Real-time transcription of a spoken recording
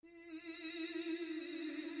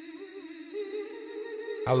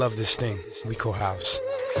I love this thing we call house.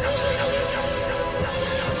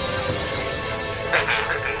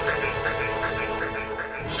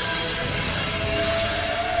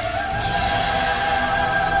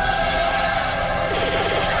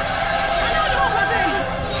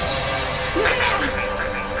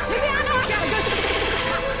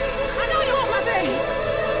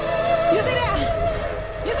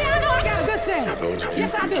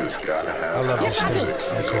 Yes, I do. I love this thing we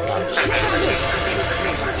call house. Yes, I do.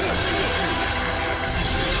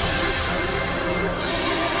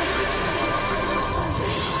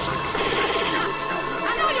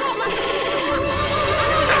 I know you want my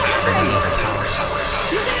For the love of house,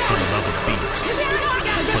 for the love of beats,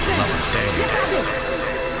 for the love of dance. Yes,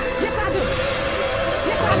 I do.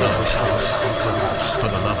 Yes, For I the do. love of house, for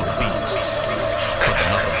the love of beats, for the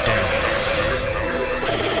love of dance.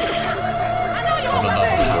 For the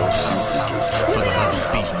love of house, for the love of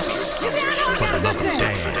beats, for the love of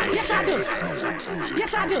dance. Yes, I do.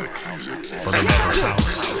 Yes, I do. For the love of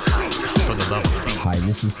house, for the love of beats. Hi,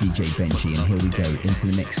 this is DJ Benji, and here we go into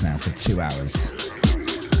the mix now for 2 hours.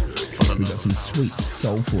 We've got some sweet,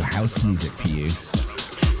 soulful house music for you.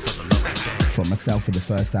 From myself for the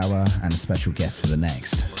first hour and a special guest for the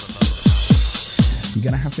next. You're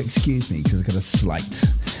going to have to excuse me because I've got a slight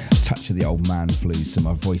touch of the old man flu, so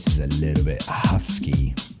my voice is a little bit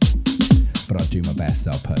husky. But I'll do my best,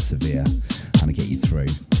 I'll persevere, and I'll get you through.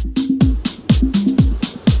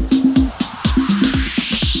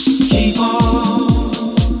 Keep on.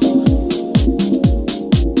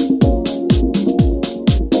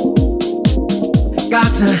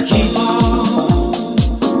 Got to keep on.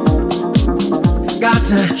 Got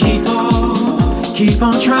to keep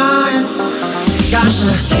on trying. Got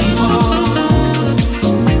to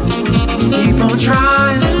keep on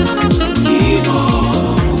trying. Keep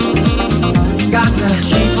on. Got to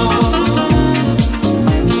keep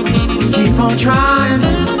on trying.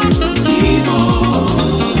 Keep on.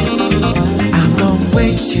 I'm gonna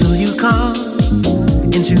wait till you come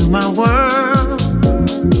into my world,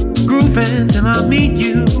 grooving till I meet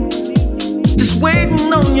you. Just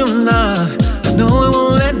waiting on your love. I know it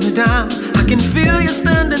won't let me down. I can feel you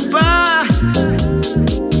standing by.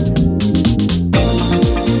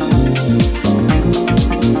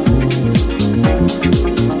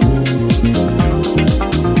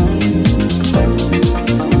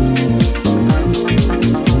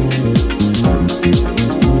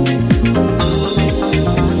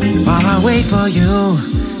 While I wait for you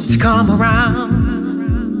to come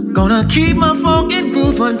around, gonna keep my funky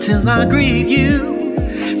groove until I greet you.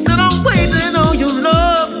 Said I'm waiting on your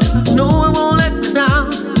love. No, it won't let me down.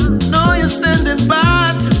 No, you're standing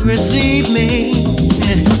by to receive me.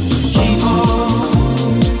 Yeah.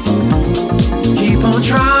 Keep on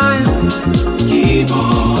trying. Keep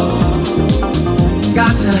on.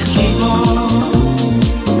 Got to keep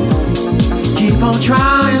on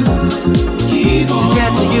trying. Keep on to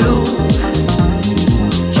get to you.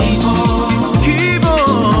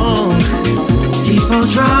 Keep on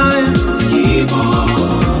trying. Keep on.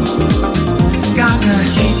 Got to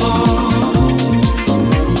keep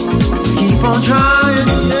on trying.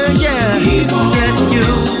 Yeah, keep on. Get to you.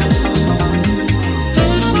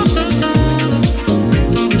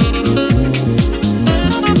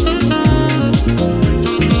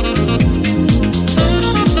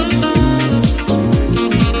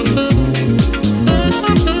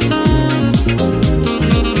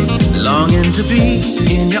 Longing to be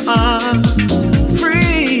in your arms,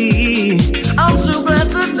 free. I'm so glad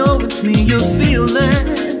to know it's me you're feeling.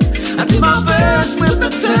 I did my best with the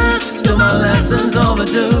test, still my lessons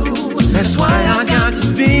overdue. That's why I got to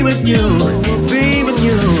be with you, be with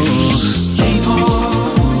you.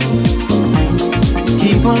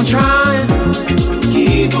 Keep on trying.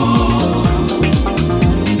 Keep on.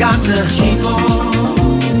 Got to keep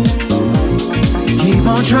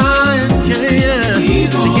on trying. Yeah, yeah.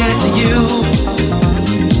 To get to you.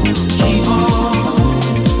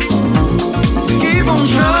 Keep on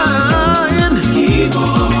trying. Keep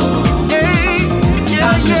on.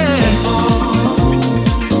 Yeah, yeah.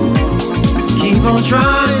 Keep on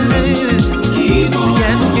trying, baby. Keep on.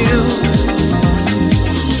 Get to you.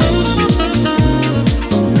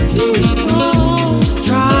 Keep on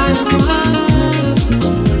trying.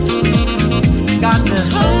 Got to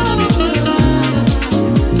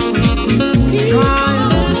keep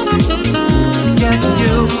trying.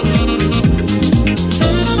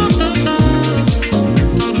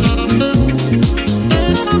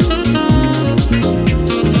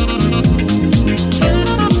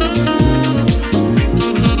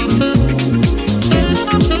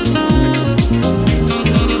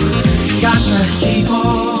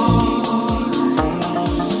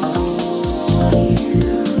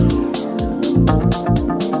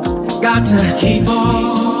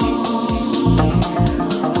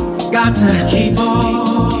 to keep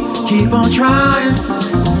on trying.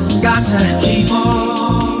 Got to keep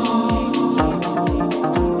on.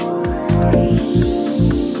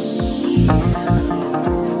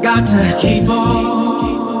 Got to keep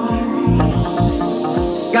on.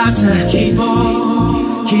 Got to keep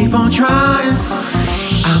on trying.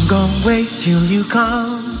 I'm gonna wait till you come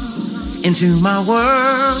into my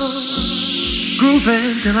world,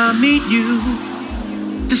 grooving till I meet you.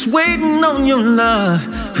 Just waiting on your love.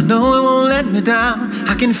 I know it won't let me down.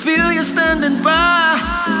 I can feel you standing by.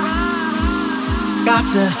 Got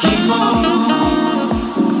to keep on.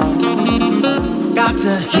 Got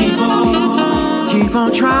to keep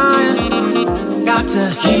on trying. Got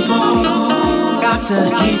to keep on. Got to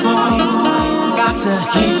keep on. Got to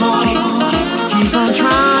keep on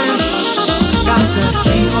trying. Got to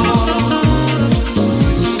keep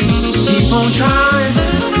on trying.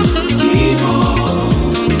 Keep on.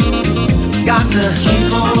 Got to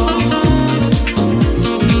keep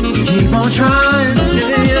on trying,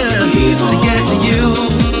 yeah, to get to you.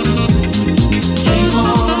 Keep on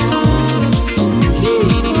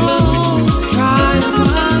trying,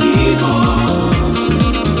 keep on.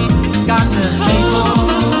 Got to keep on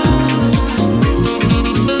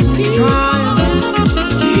trying,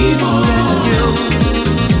 keep on getting you.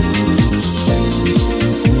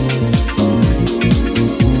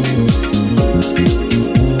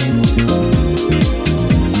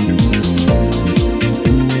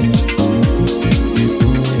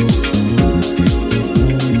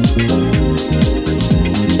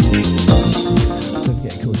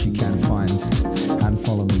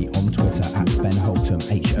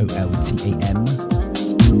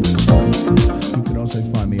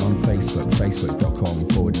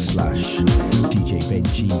 Facebook.com/DJ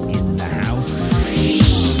Benji in the house.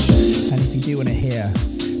 And if you do want to hear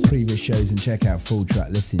previous shows and check out full track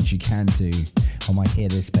listings, you can do on my Hear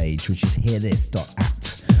This page, which is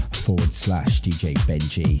hearthis.app/DJ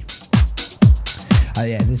Benji. Oh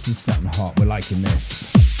yeah, this is something hot. We're liking this.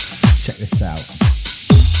 Check this out.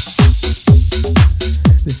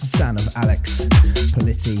 This is the sound of Alex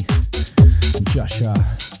Politti and Joshua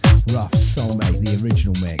Ruff, Soulmate, the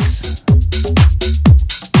original mix.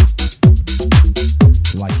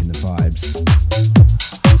 Liking the vibes.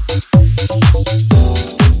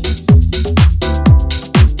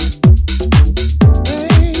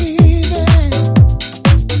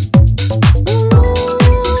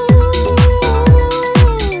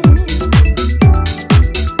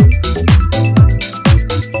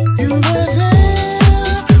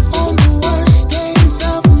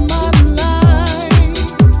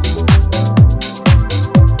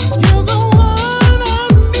 You're the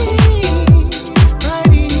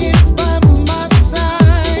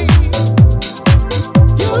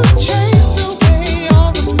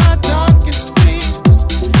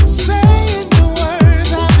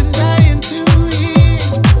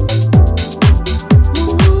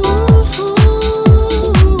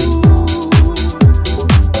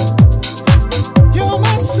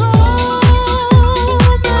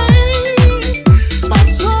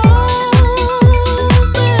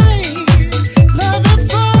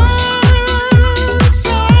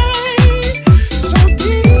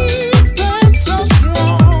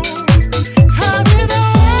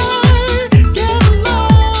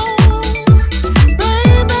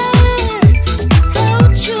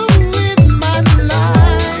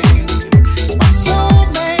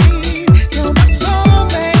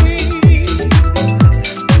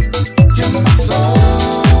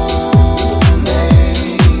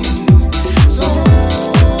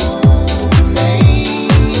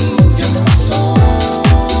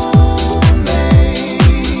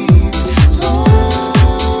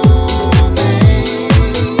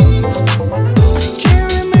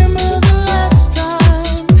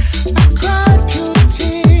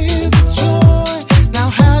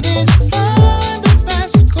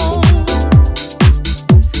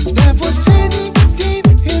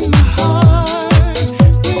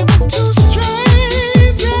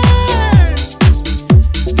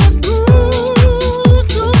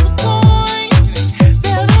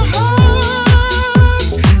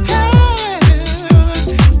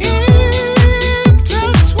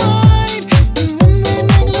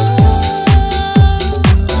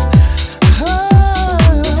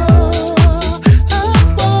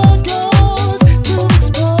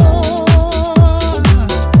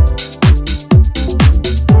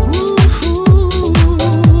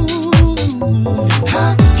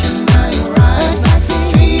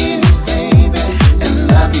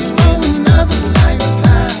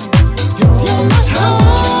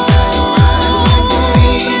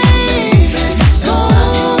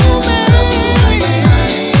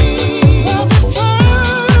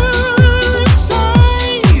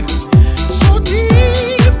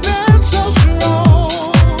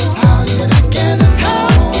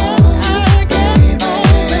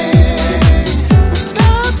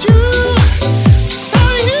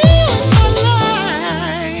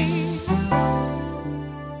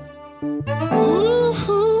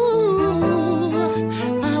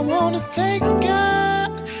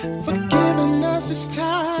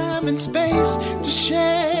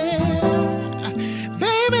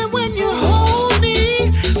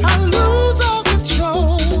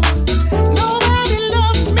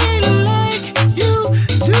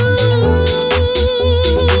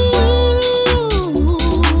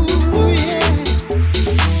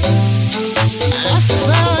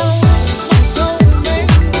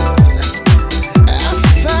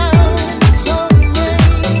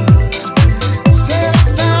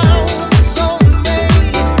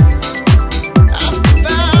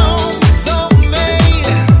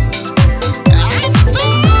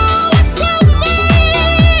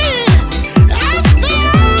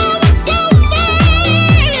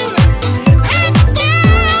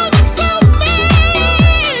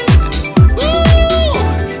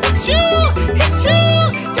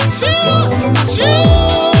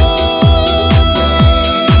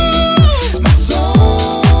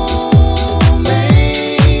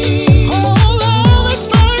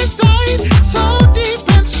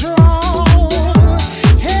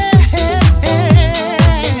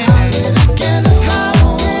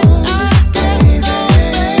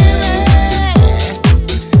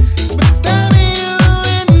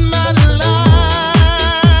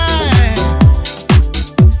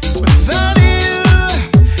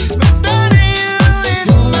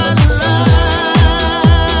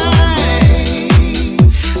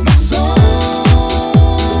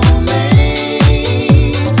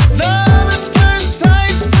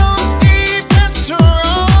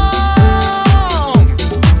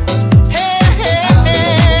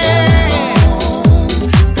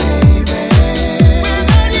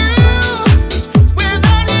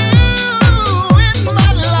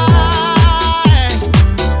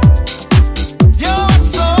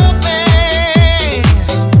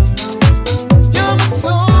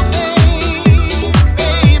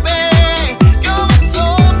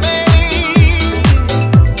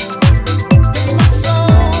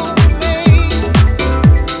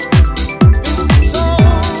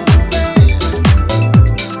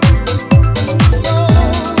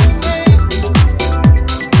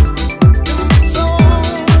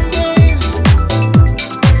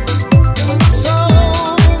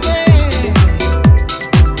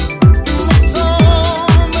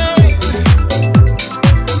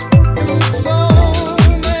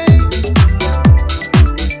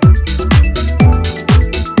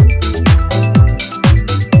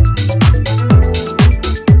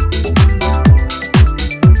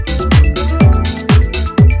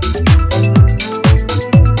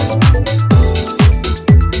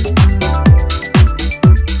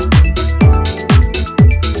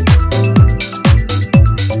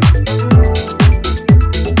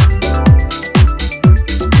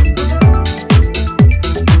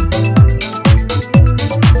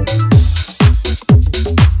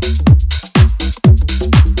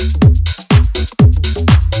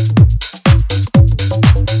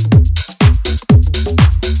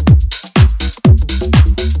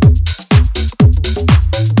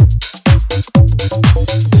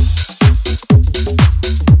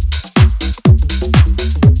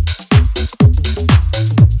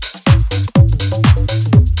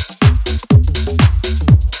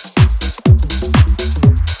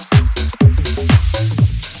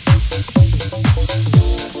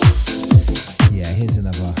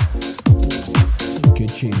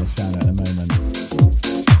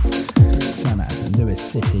Lewis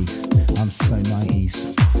City. I'm so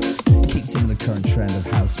 90s. Keeps in with the current trend of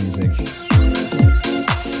house music.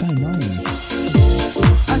 So 90s.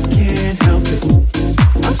 I can't help it.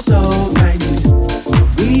 I'm so 90s.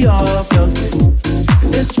 We all felt it.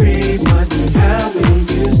 This reminds me of how we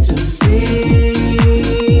used to be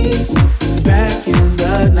back in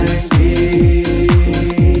the 90s.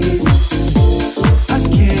 I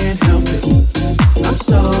can't help it. I'm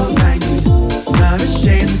so 90s. Not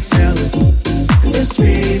ashamed to tell it. This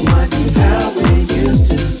reminds me of how we used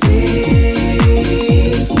to be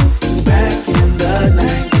back in the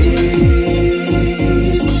 90s.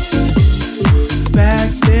 Back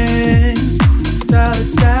then, without a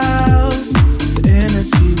doubt, the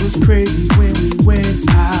energy was crazy when we went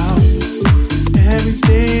out.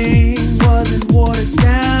 Everything wasn't watered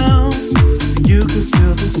down. You could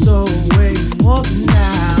feel the soul way more than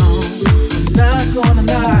now. I'm not gonna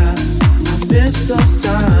lie, I miss those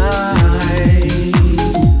times.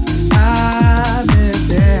 I miss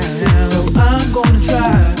them. So I'm gonna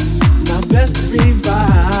try my best to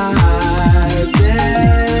revive them.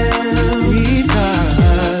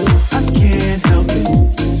 Because I can't help it.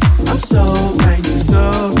 I'm so 90s, so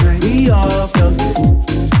 90s. We all felt it.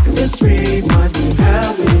 And this reminds me of how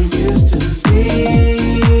we used to be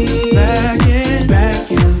back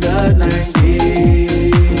in the 90s.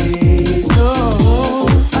 So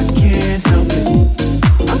I can't help it.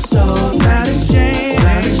 I'm so not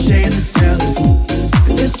ashamed to tell it.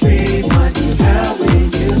 And this reminds me of how we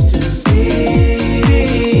used to be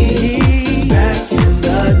back in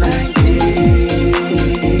the 90s.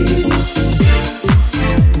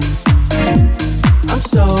 I'm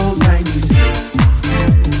so 90s.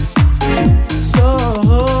 So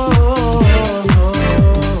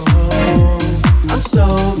I'm so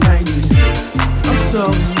 90s. I'm so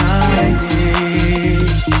 90s.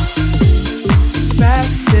 Back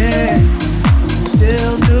then,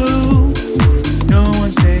 still new. No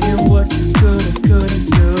one saying what you couldn't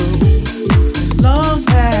do. As long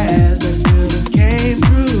as the feeling came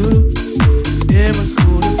through, it was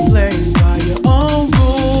cool to play by your own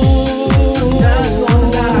rules. I'm not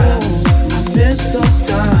gonna lie, I miss those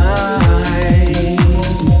times.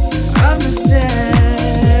 I miss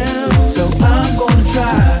them. So I'm gonna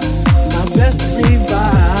try my best to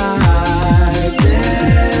revive them.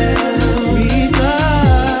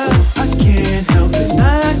 Because I can't help it.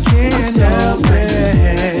 I'm so bad.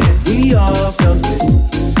 We all felt it.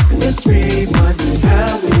 And this reminds me of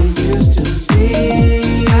how we used to be.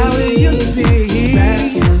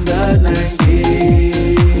 Back in the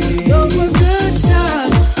 90s. Those were good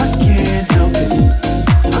times. I can't help it.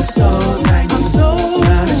 I'm so 90s. I'm so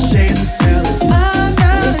not ashamed to tell it. I'm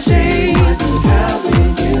not ashamed of how we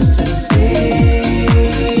used to be.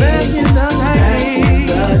 Back in the 90s.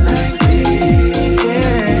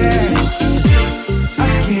 Yeah. I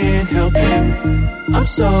can't help it. I'm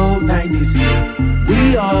so 90s. We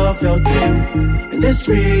all felt it. And this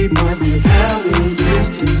reminds me of how we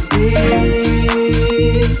used to be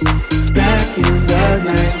back in the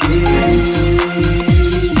 90s.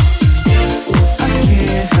 I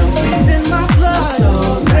can't help it. In my blood. I'm so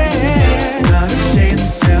 90s. Not ashamed to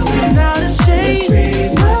tell it. Not ashamed. This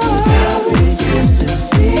reminds me of how we used to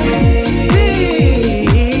be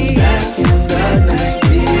back in the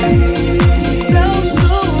 90s. Felt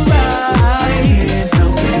so right. I can't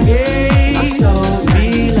help it. Yeah. I'm so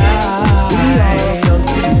 90s. We all felt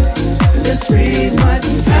it. This reminds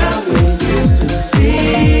me of how we used to be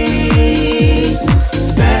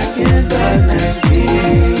back in the 90s.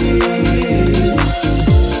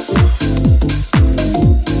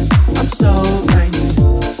 I'm so 90s.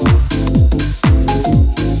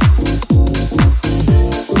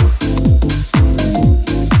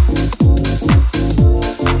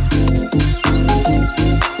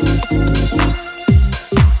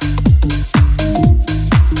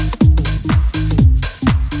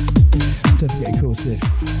 Don't forget, of course, if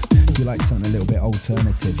you like something a little bit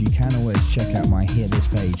alternative, you can always check out my Hear This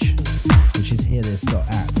page, which is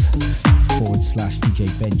hearthis.at/DJ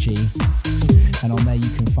Benji. And on there you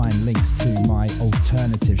can find links to my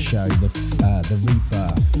alternative show, The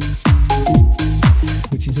Rebirth,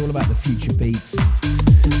 which is all about the future beats,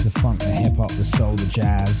 the funk, the hip-hop, the soul, the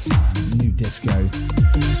jazz, new disco.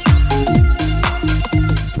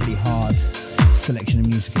 Pretty hard selection of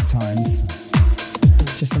music at times.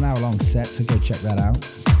 Just an hour-long set, so go check that out.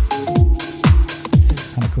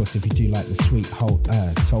 And of course, if you do like the sweet,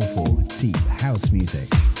 soulful, deep house music,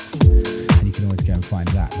 then you can always go and find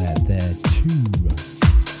that there too.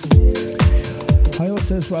 I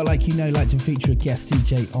also, as well, like to feature a guest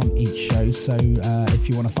DJ on each show. So if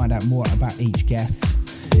you want to find out more about each guest,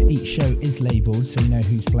 Each show is labelled so you know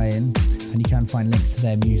who's playing, and you can find links to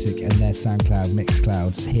their music and their SoundCloud,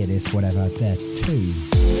 Mixclouds, Hear This, whatever, there too.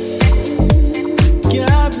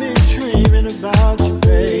 Got me dreaming about you,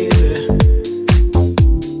 baby.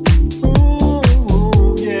 Ooh,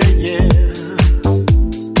 yeah, yeah.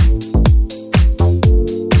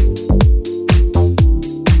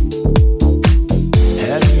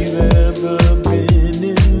 Have you ever been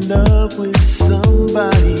in love with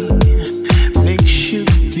somebody? Makes you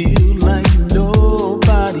feel like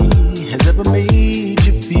nobody has ever made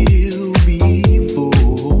you feel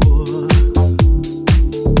before.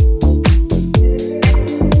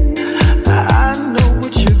 I know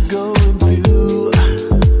what you're going through.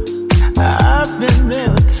 I've been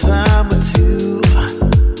there a time or two,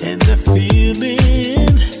 and the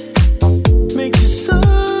feeling makes you so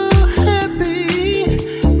happy,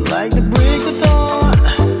 like the break of dawn,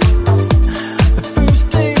 the first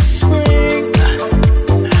day of spring.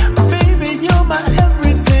 Baby, you're my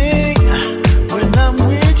everything. When I'm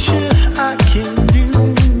with you, I can do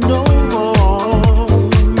no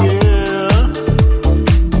wrong. Yeah.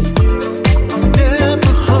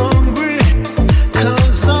 Never hungry,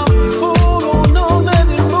 'cause I'm full on all that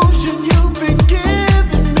emotion you've been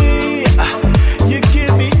giving me. You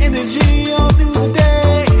give me energy all through the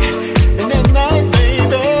day, and at night,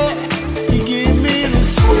 baby, you give me the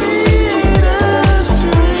sweetest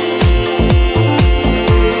dreams.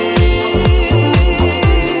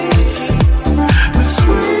 The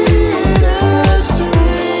sweetest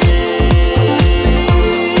dreams.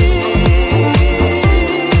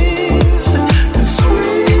 The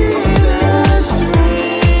sweetest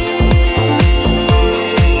dreams.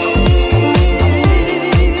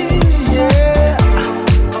 Yeah,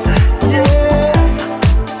 yeah,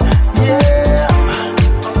 yeah.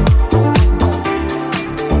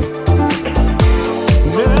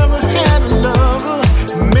 Never had a lover,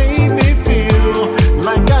 made me feel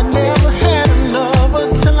like I never had a lover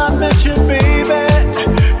till I met you, baby.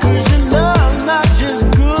 'Cause your love not just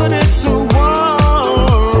good, it's so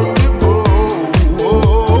wonderful.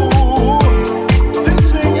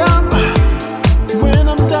 Picks me up when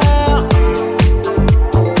I'm down,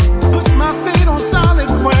 puts my feet on solid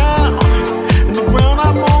ground, and the ground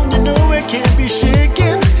I'm on, you know it can't be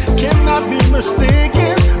shaken, cannot be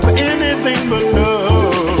mistaken for anything but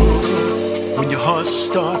love. When your heart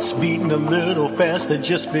starts beating a little faster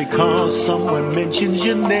just because someone mentions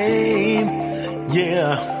your name,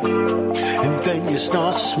 yeah. And then you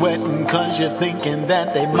start sweating 'cause you're thinking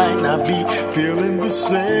that they might not be feeling the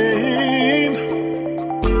same.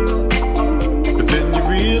 But then you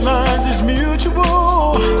realize it's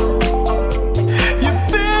mutual. You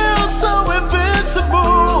feel so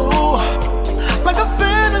invincible, like a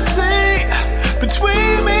fantasy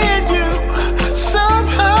between me and you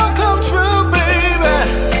somehow come true, baby.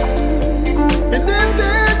 And if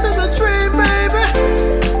this is a dream, baby,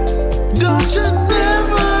 don't you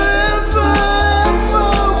never, ever, ever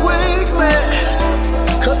wake me,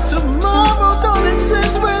 'cause tomorrow don't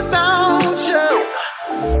exist without you.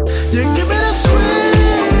 You give me the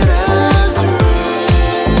sweetest dreams.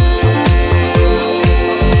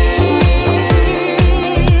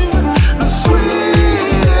 The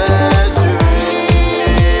sweetest dreams.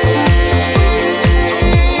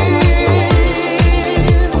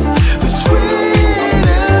 The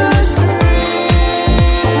sweetest dreams.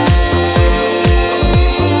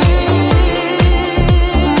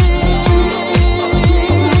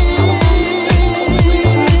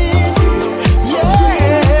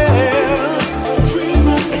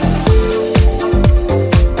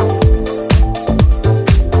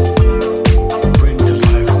 Bring to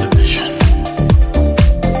life the vision.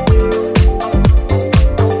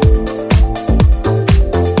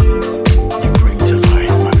 You bring to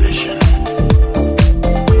life my vision.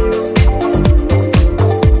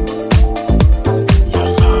 Your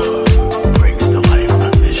love brings to life my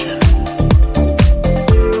vision.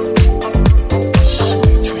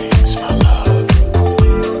 Sweet dreams, my love,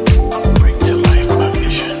 bring to life my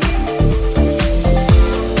vision.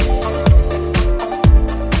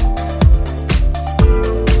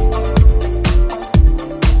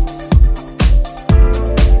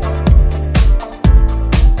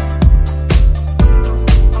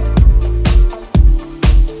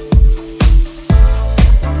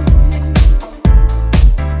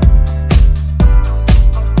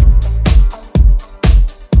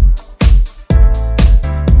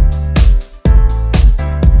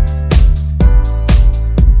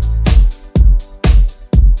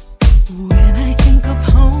 When I think of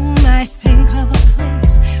home, I think of a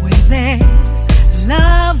place where there's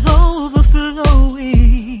love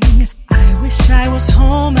overflowing. I wish I was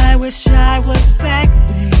home, I wish I was back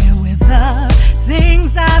there.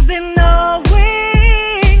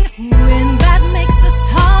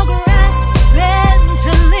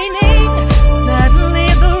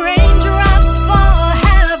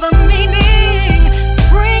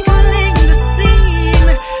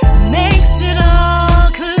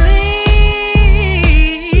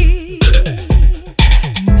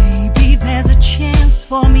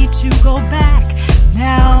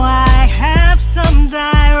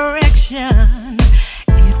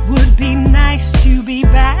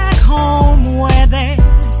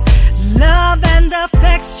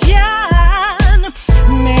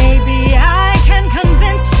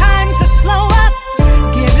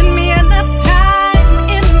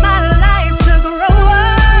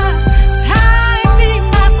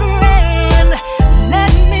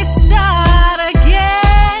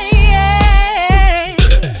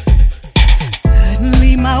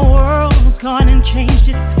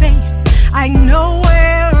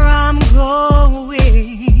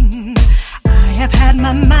 have had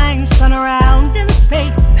my mind spun around in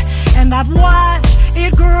space, and I've watched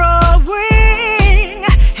it growing.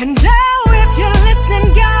 And oh, if you're listening,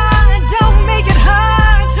 God, don't make it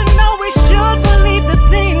hard to know we should believe the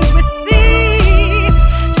things we see.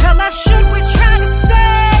 Tell us, should we try to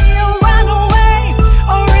stay or run away,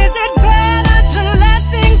 or is it better to let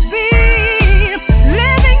things be?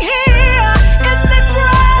 Living here in this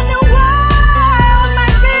brand new world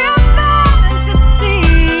might be a fantasy,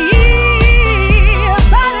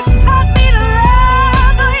 but it's taught me to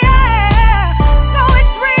love, oh yeah. So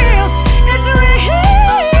it's real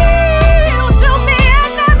to me,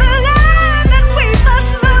 and never learned that we must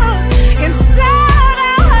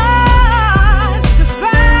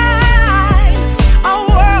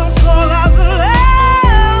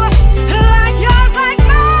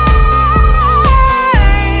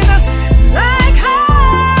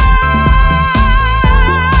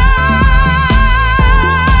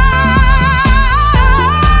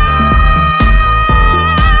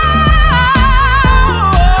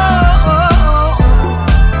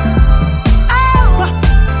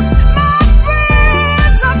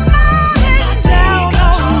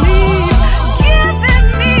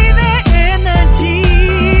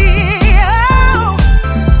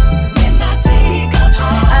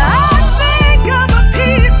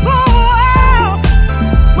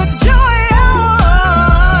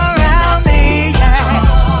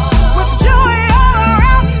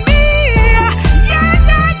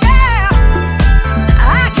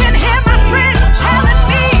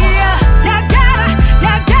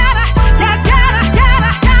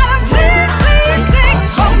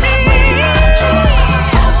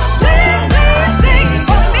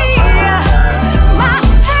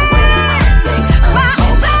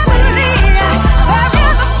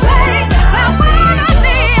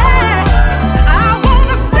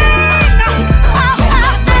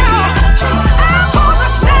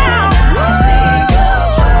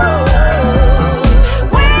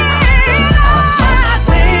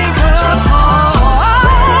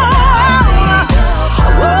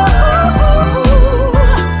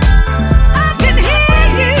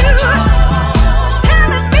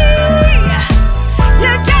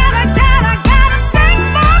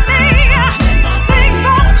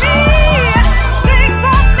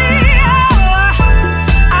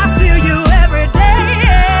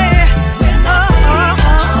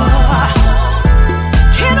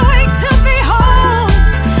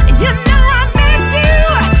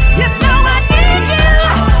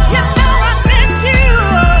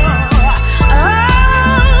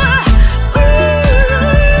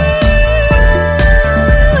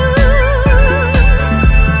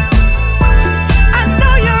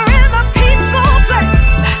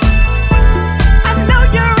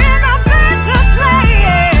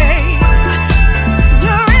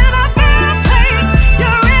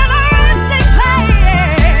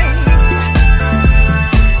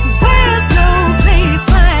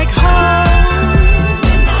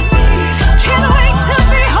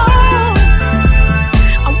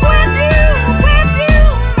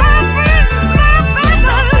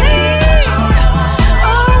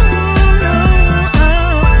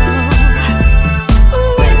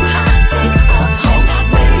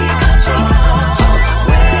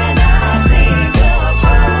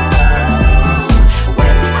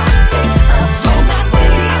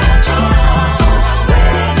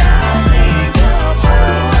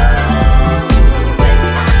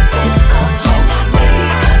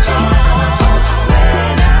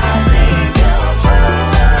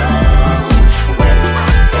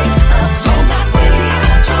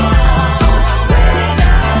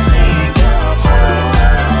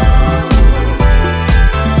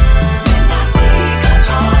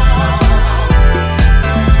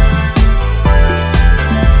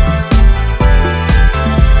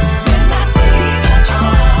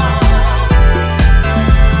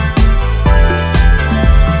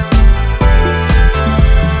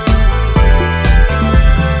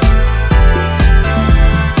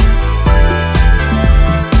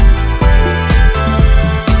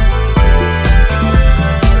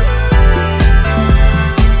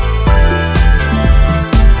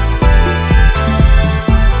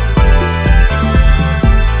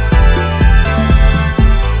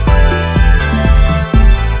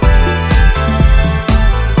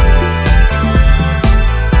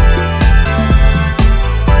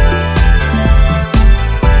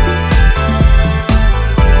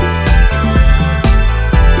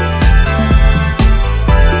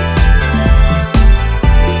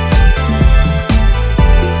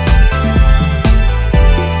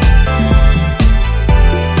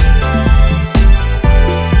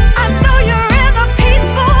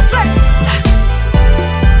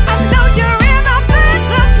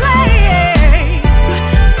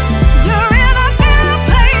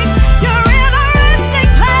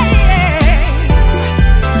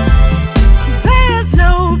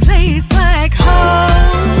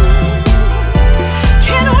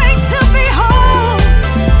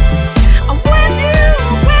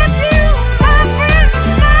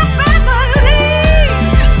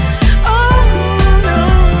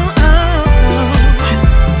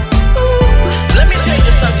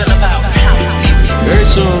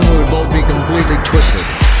Big Twisted.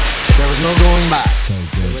 There was no going back. So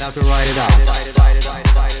good. We'd have to ride it out.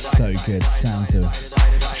 So good. Sounds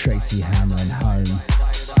of Tracy Hamlin, Home,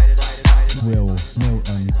 Will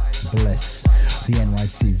Milton, Bliss, the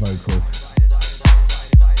NYC vocal.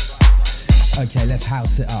 Okay, let's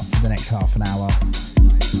house it up for the next half an hour.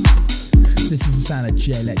 This is the sound of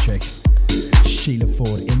J Electric, Sheila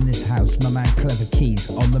Ford in this house, my man Clever Keys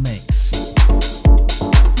on the mix.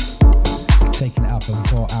 Taking it up a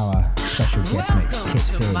 4-hour special guest mix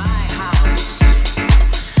kicks in. My house.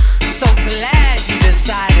 So glad you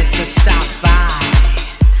decided to stop by.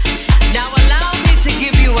 Now allow me to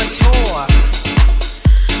give you a tour.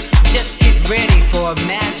 Just get ready for a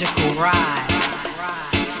magical ride.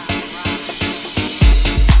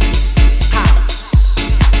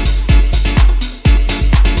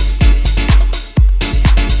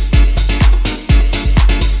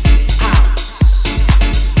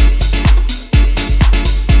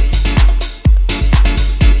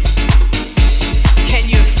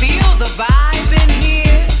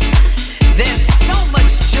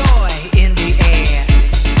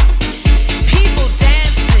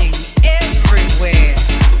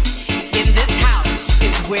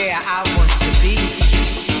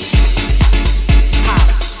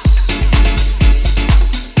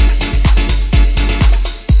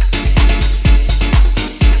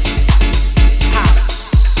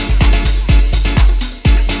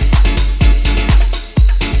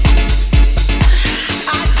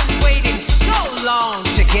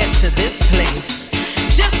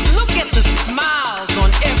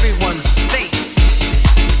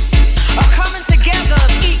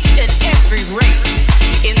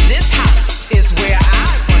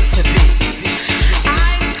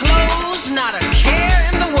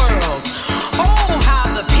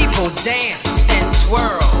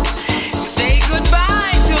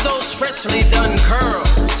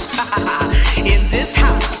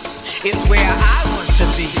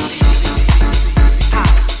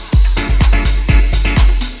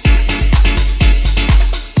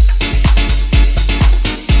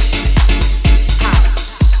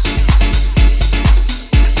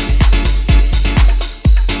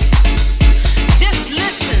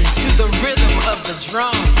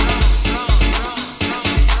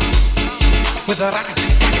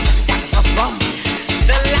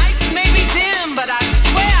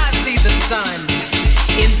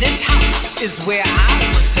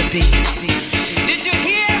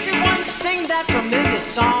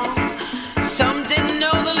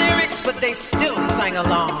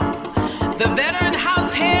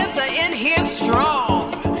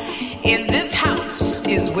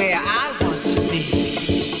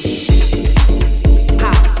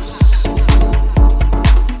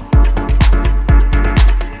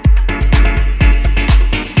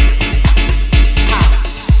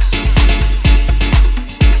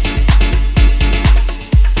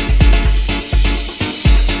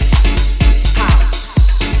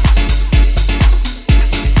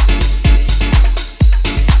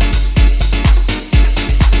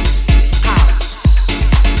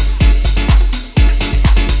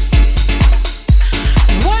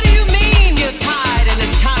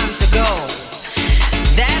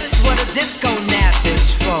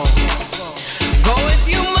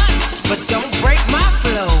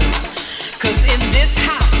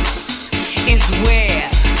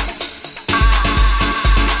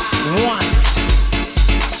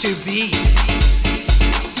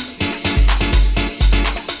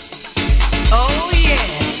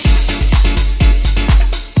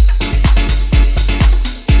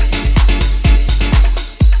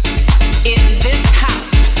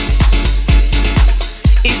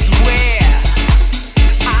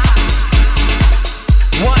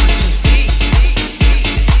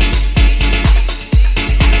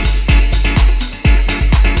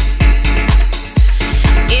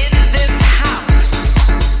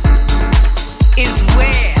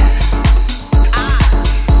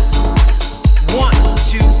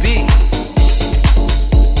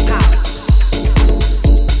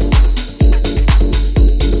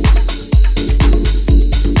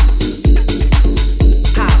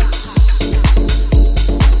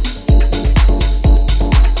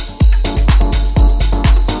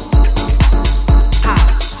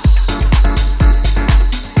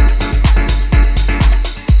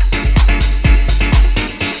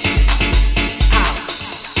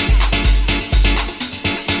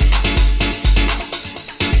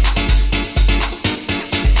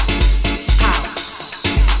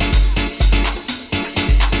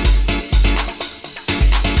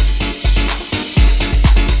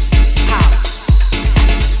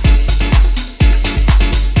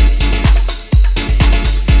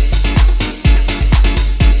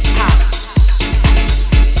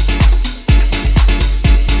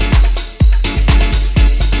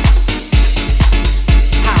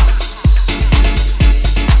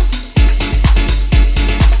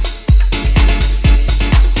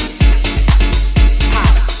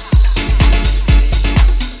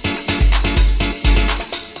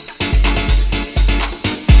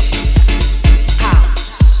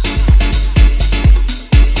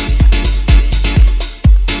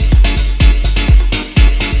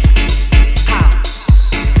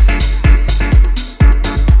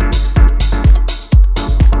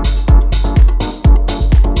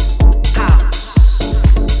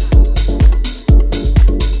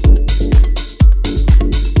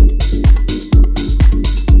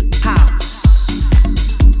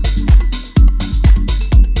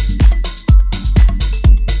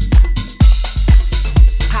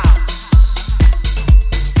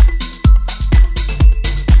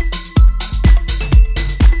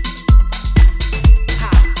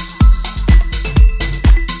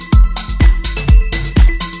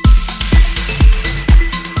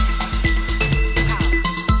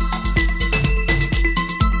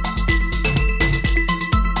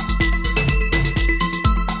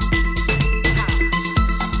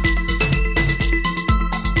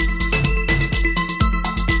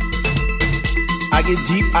 get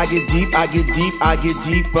deep, I get deep, I get deep, I get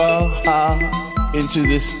deeper into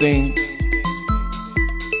this thing.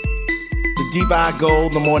 The deeper I go,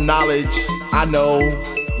 the more knowledge I know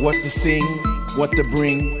what to sing, what to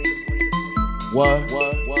bring, what.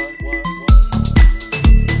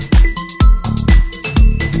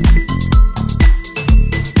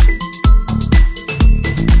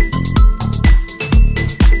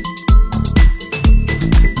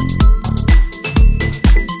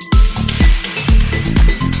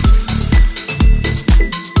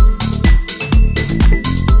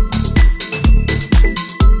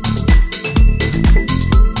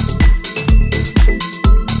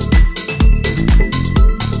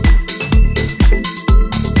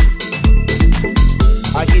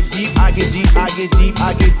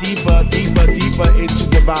 I get deeper, deeper, deeper into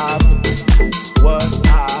the vibe. What?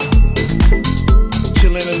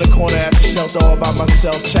 Chilling in the corner at the shelter all by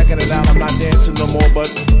myself, checking it out. I'm not dancing no more, but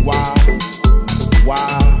why?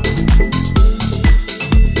 Why?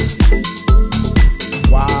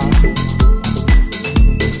 Why?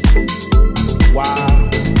 Why?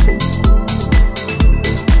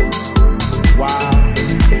 Why? What?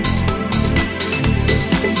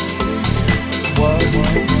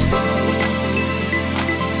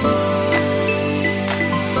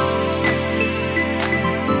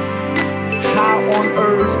 How on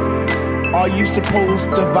earth are you supposed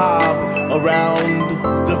to vibe around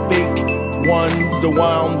the fake ones, the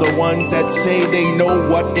ones that say they know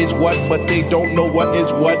what is what, but they don't know what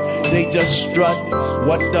is what? They just strut.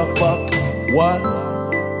 What the fuck? What?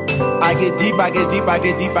 I get deep, I get deep, I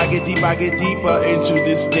get deep, I get deep, I get deeper into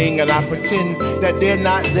this thing, and I pretend that they're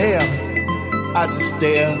not there. I just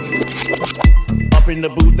stare. Up in the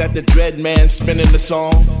booth at the Dread Man, spinning the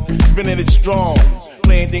song, spinning it strong,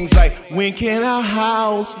 playing things like, when can our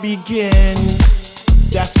house begin?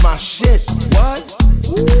 That's my shit. What?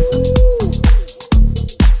 Ooh.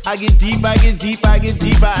 I get deep, I get deep, I get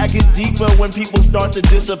deeper, I get deeper when people start to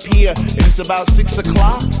disappear, and it's about 6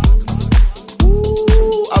 o'clock.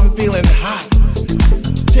 Ooh, I'm feeling hot.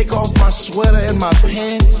 Take off my sweater and my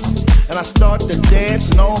pants, and I start to dance,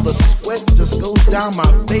 and all the sweat just goes down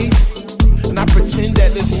my face, and I pretend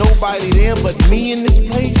that there's nobody there but me in this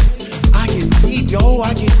place. I get deep, yo,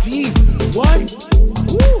 I get deep. What?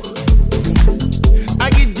 Woo. I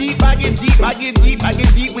get deep, I get deep, I get deep, I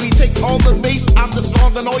get deep when he takes all the bass out the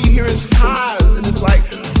song and all you hear is highs, and it's like,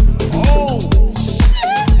 oh shit.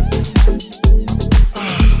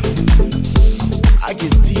 I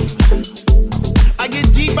get deep. I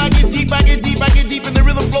get deep, I get deep, I get deep, I get deep, and the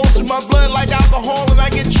rhythm flows through my blood like alcohol, and I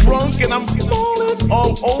get drunk and I'm falling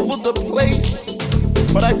all over the place.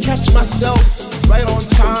 But I catch myself right on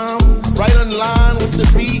time, right in line with the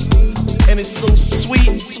beat, and it's so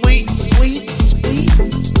sweet, sweet, sweet, sweet.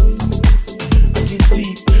 I get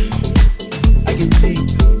deep, I get deep,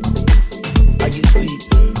 I get deep.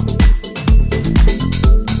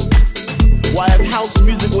 Why, if house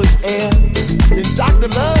music was air, then Dr.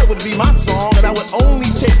 Love would be my song, and I would only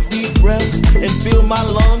take deep breaths and fill my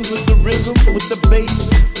lungs with the rhythm, with the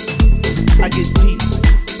bass. I get deep,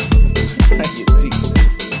 I get deep.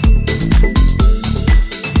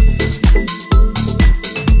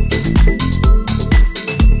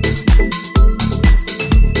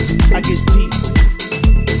 I get deep.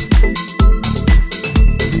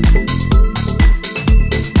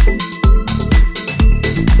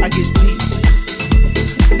 I get deep.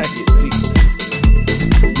 I get deep.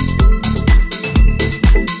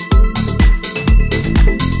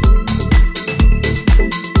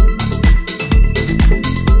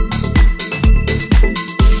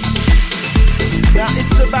 Now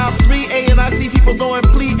it's about 3 a.m. and I see people doing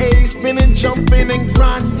plie, spinning, jumping, and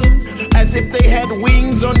grinding as if they had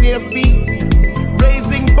wings on their feet,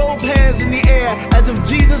 raising both hands in the air as if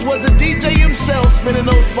Jesus was a DJ himself, spinning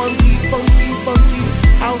those funky, funky, funky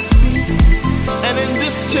house beats. And in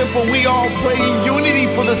this temple we all pray in unity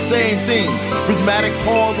for the same things. Rhythmic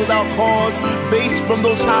pause without cause, bass from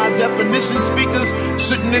those high definition speakers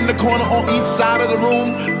sitting in the corner on each side of the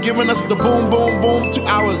room, giving us the boom, boom, boom to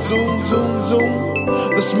our zoom, zoom, zoom.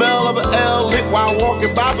 The smell of an L lit while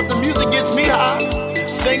walking by, but the music gets me high.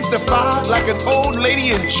 Sanctified like an old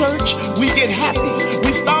lady in church, we get happy,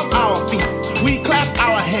 we stomp our feet, we clap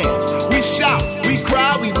our hands, we shout, we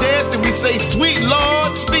cry, we dance, and we say, sweet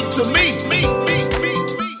Lord, speak to me.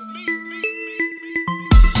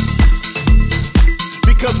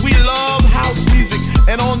 Because we love house music,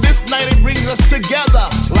 and on this night it brings us together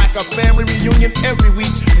like a family reunion every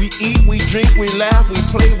week. We eat, we drink, we laugh, we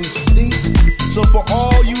play, we sing. So for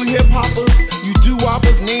all you hip-hoppers, you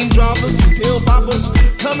doo-woppers, name droppers, you pill-poppers,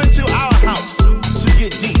 come into our house to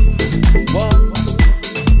get deep. What?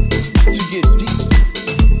 To get deep.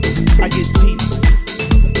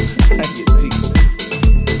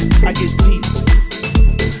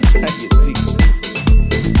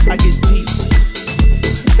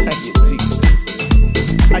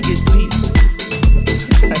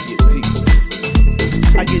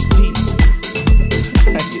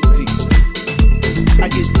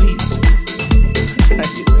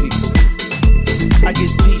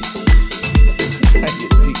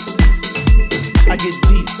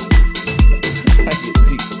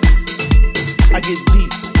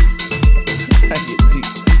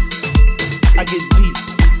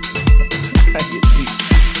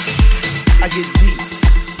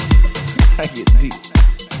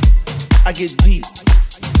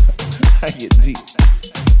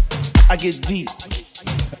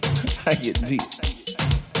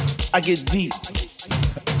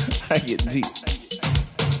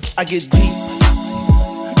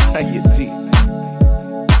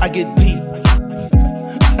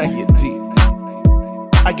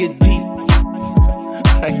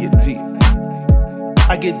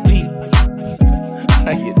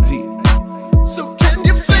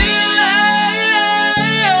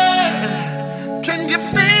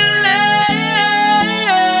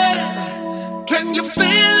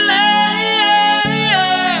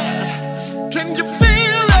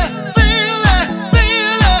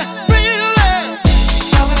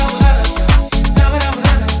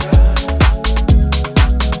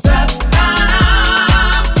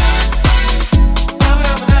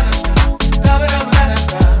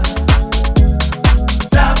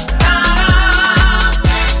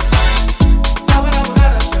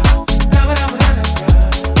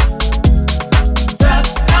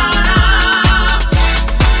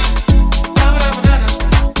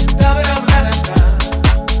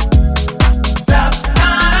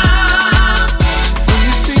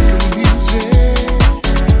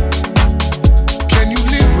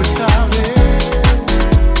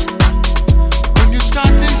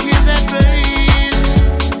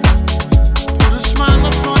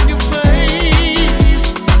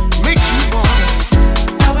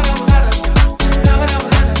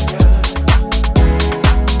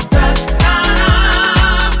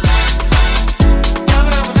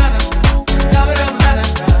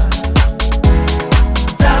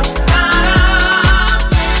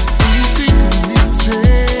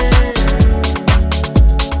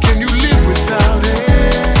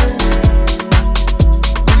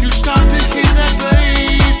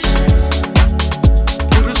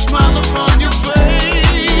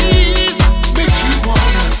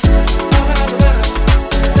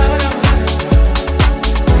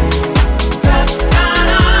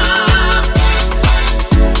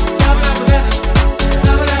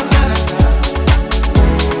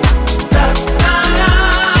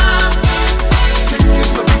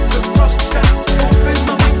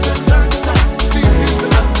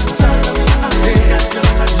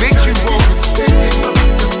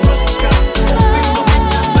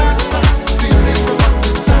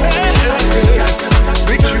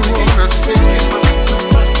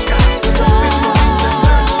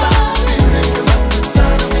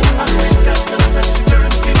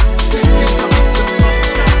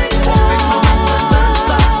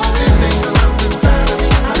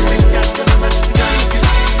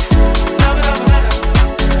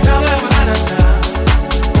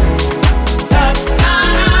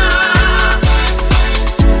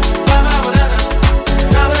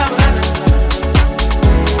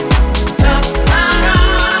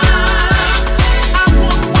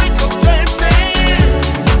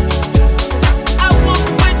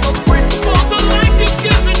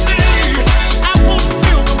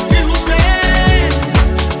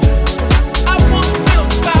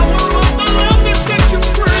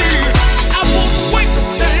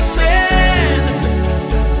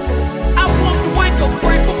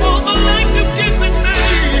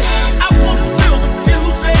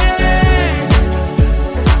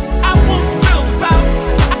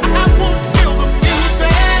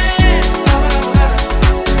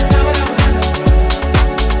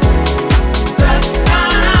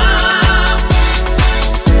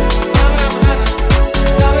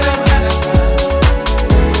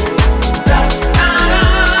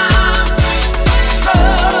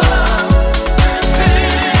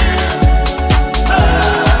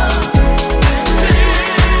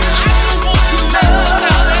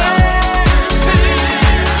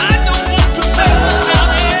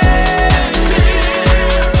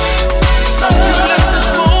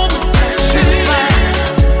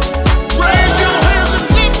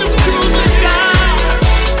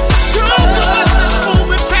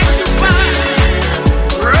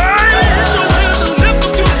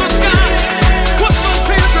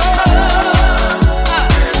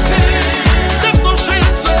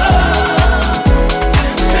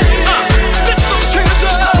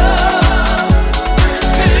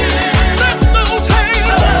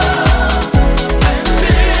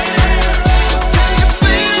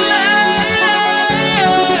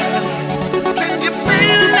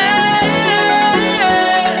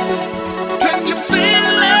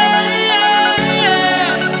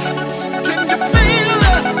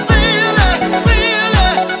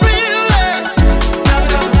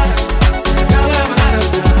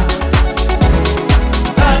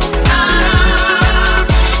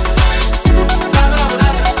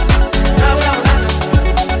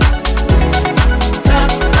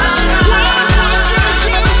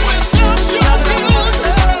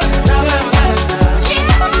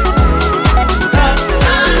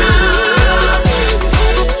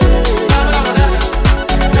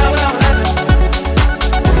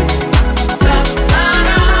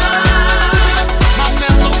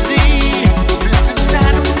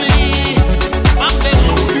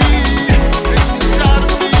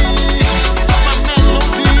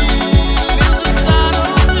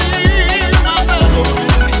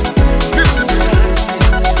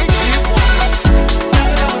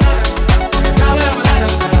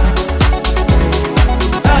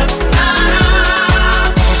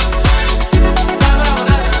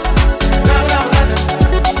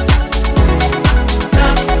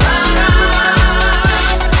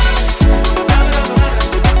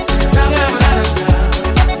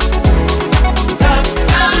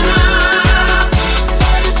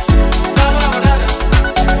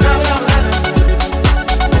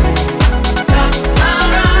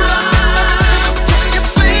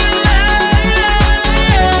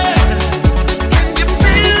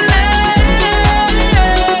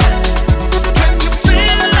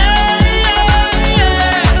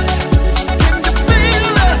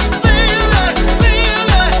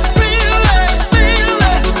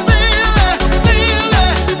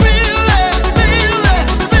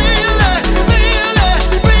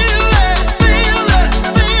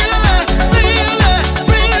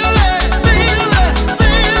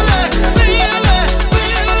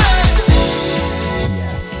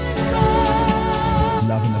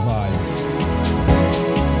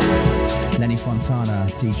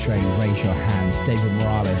 D-Train, Raise Your Hands, David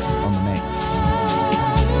Morales on the mix.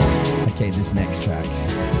 Okay, this next track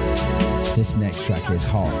is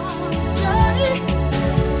hot.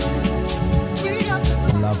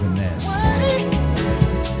 Loving this.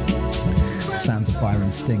 Sounds of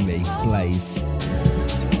Byron Stingley, Blaze,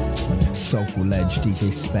 Soulful Ledge,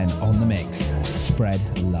 DJ Spent on the mix. Spread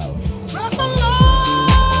love.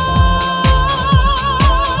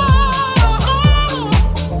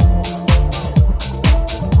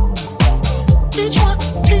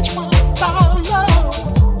 Teach one about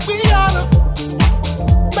love. We ought to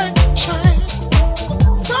make a change.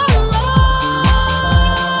 Spread love.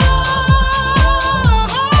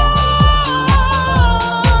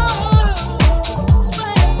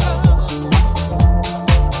 Spread love.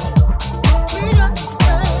 We got to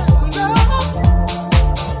spread love.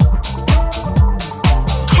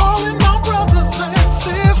 Calling my brothers and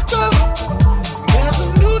sisters. There's a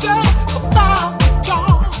new day about to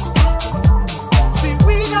dawn. See,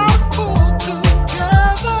 we got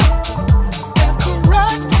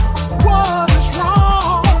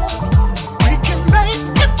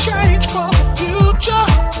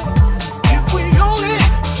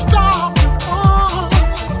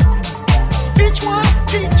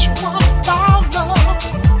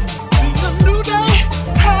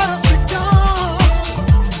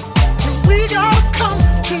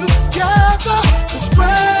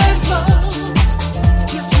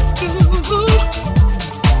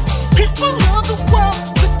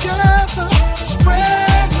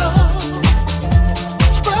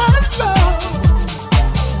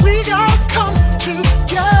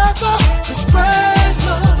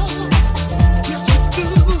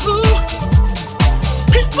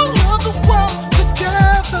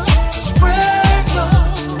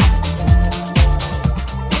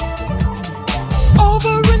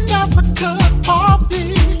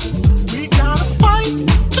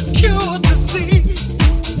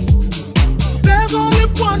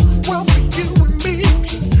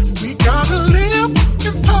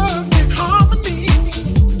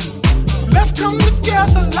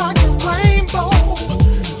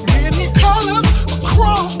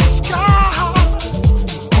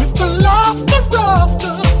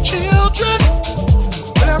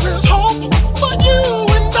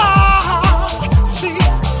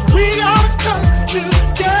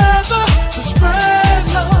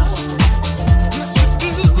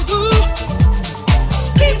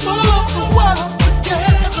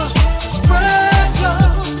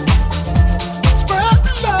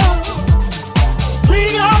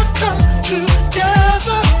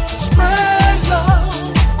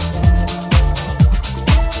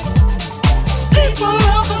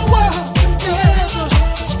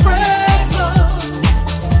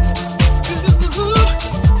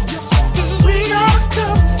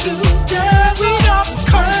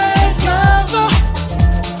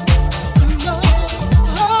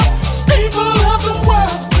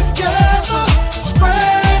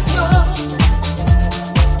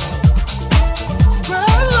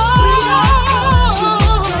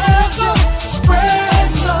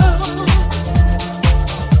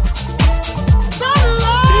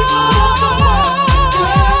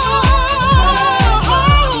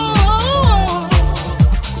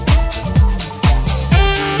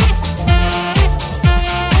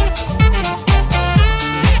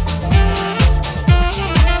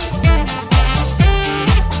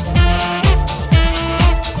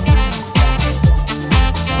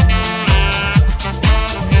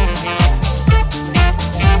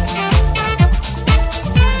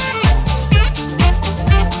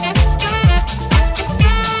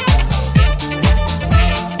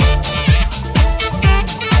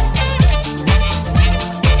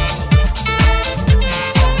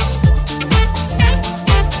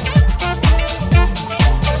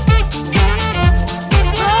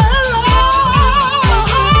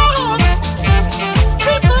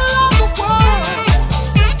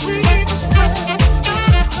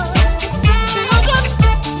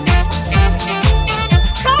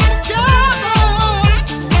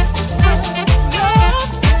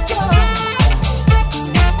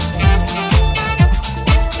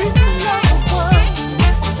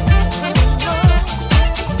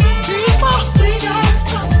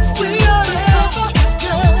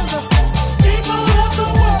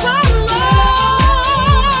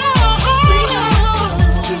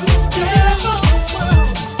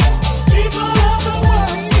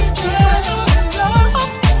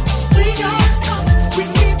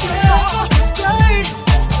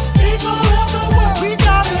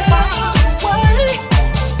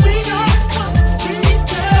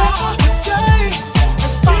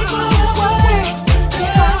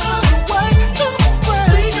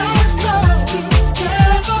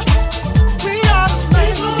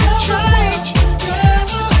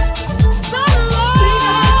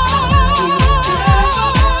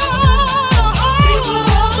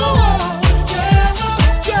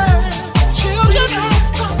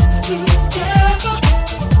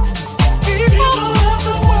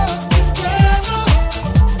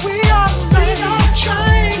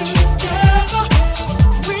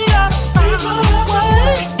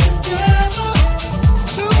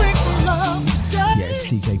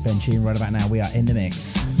we are in the mix.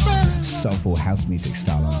 Soulful house music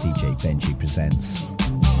style on DJ Benji Presents.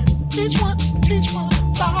 Teach one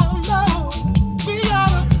about love. We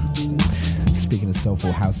gotta. Speaking of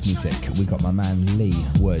soulful house music, we got my man Lee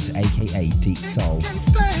Wood, aka Deep Soul,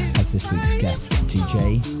 as this week's guest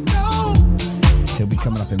DJ. He'll be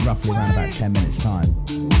coming up in roughly around about 10 minutes time.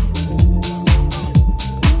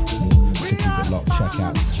 So keep it locked, check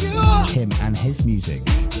out him and his music.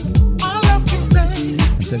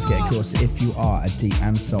 And don't forget, of course, if you are a deep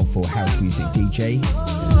and soulful house music DJ,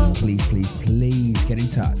 please get in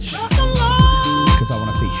touch. Because I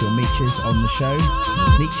want to feature your mixes on the show.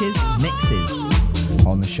 Mixes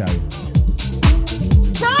on the show.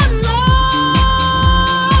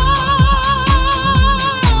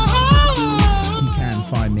 You can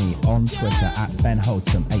find me on Twitter at Ben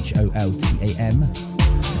Holtam, HOLTAM.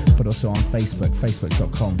 But also on Facebook,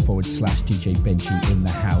 facebook.com/DJ Benji in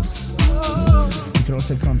the house. You can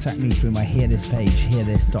also contact me through my Hear This page,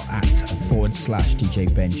 hearthis.at/DJ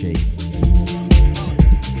Benji.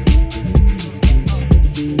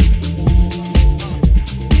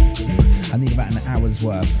 I need about an hour's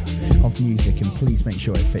worth of music, and please make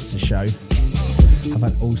sure it fits the show. I've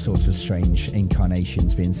had all sorts of strange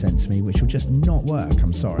incarnations being sent to me, which will just not work,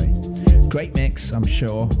 I'm sorry. Great mix, I'm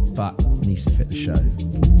sure, but it needs to fit the show.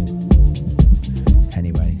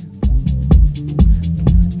 Anyway,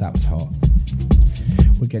 that was hot.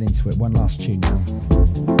 We'll get into it. One last tune now.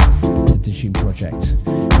 The Dijune Project,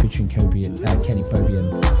 featuring Kenny Bobian,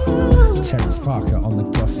 Terence Parker on the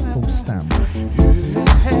gospel stamp.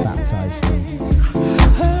 Baptize Me.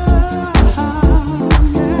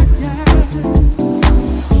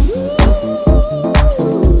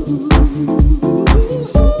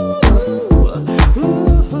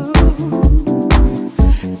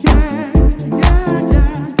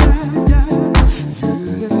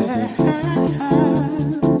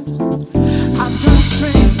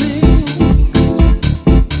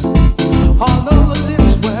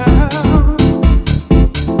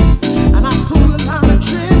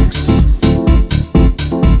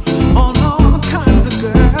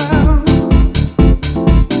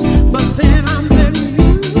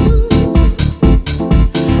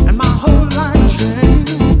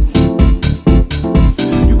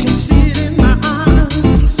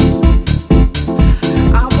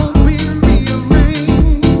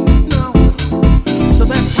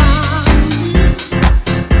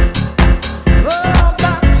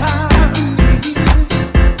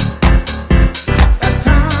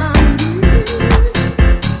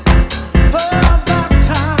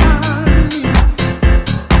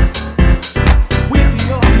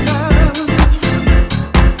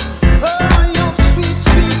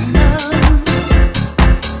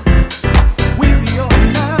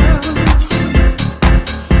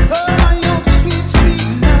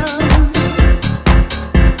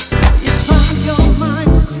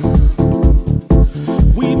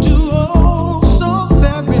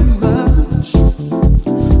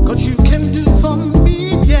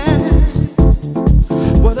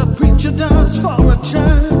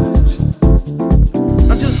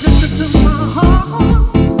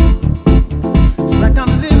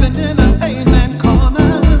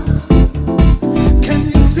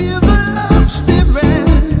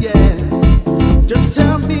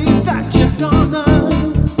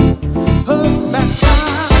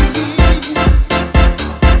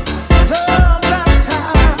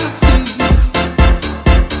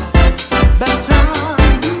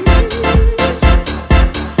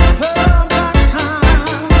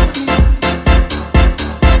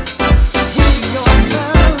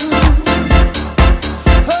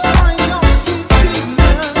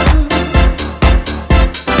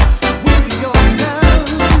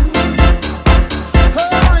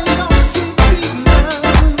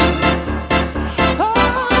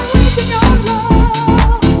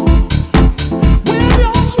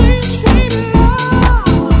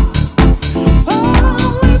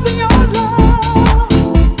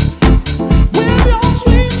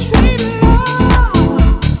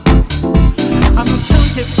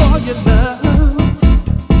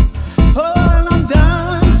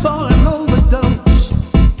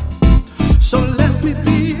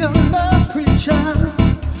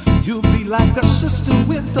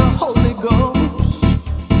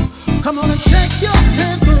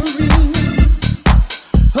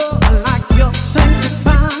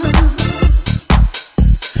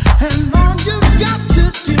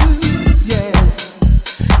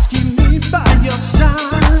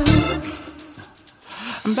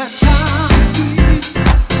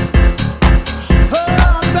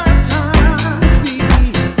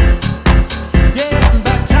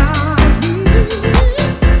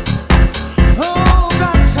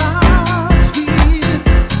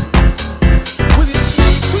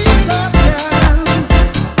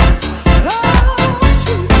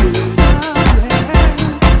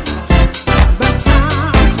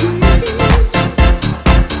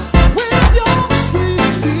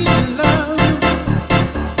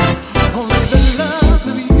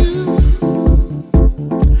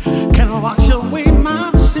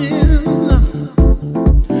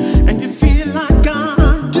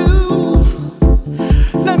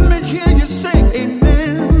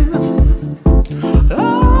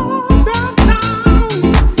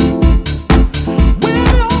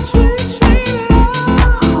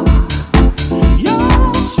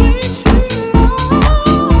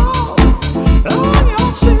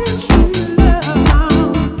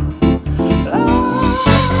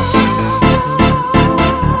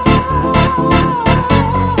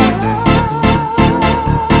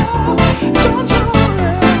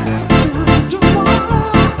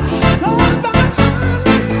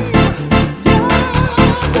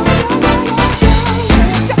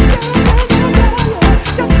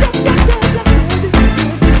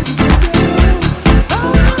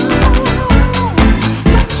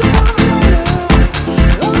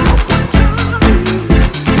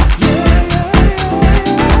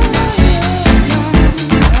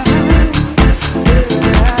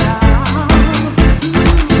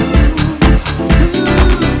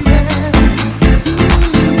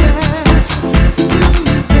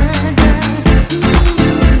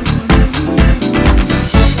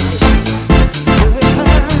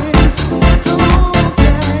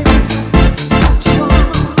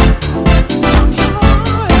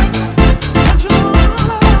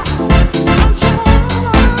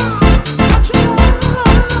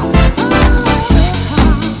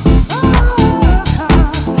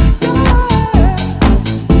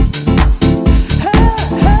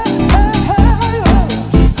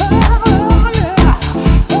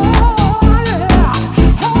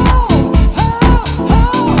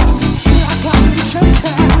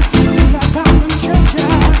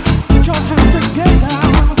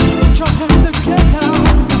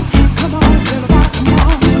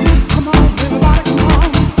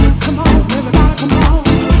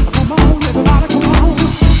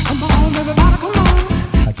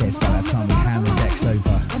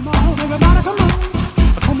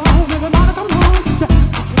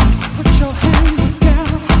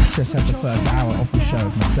 Just had the first hour of the show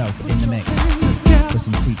of myself in the mix for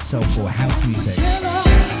some deep soulful house music.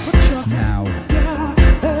 Now,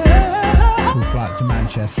 we'll fly to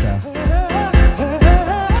Manchester.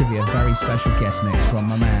 Give you a very special guest mix from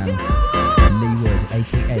my man, Lee Wood,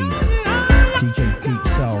 aka DJ Deep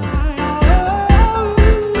Soul.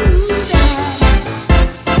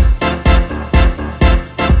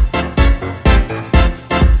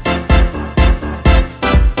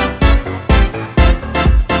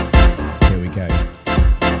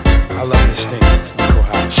 I love this thing, Eco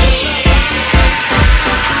House.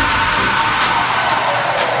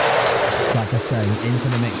 Like I say, into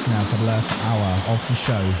the mix now for the last hour of the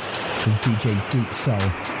show with DJ Deep Soul,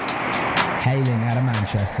 hailing out of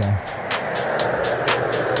Manchester.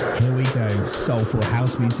 Here we go, soulful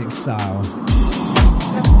house music style.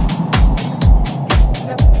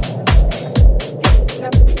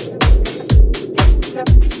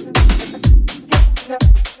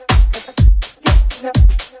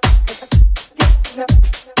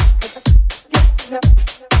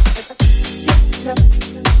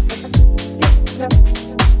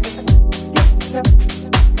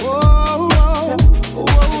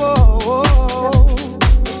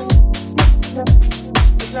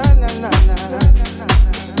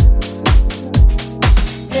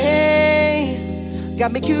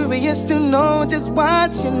 Got me curious to know just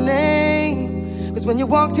what's your name. Cause when you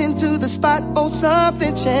walked into the spot, oh,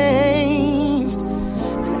 something changed.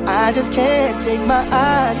 And I just can't take my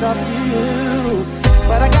eyes off you.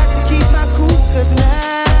 But I got to keep my cool, cause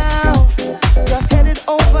now you're headed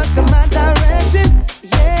over to my direction.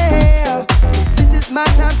 Yeah, this is my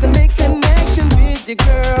time to make connection with you,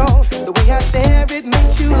 girl. The way I stare, it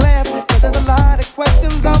makes you laugh. Cause there's a lot of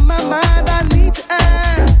questions on my mind I need to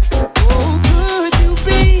ask. Oh, could you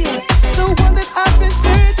be the one that I've been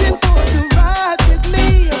searching for to ride with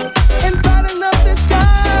me and brighten up the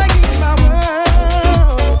sky in my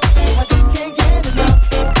world? Oh, I just can't get enough.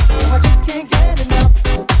 Oh, I just can't get enough.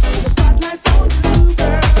 The spotlight's on you,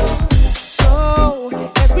 girl. So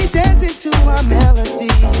as we dance into our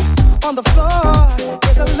melody on the floor,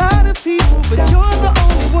 there's a lot of people, but you're the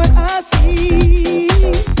only one I see.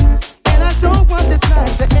 And I don't want this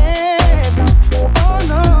night to end. Oh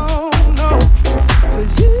no, no.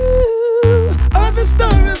 Cause you are the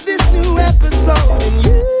star of this new episode. And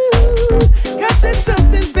you got this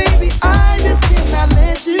something, baby, I just cannot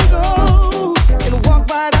let you go. And walk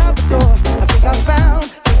right out the door. I think I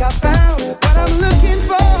found what I'm looking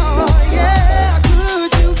for. Yeah,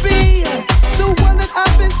 could you be the one that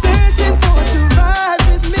I've been searching for to ride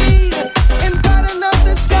with me and brighten up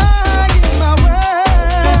the sky in my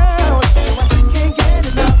world? I just can't get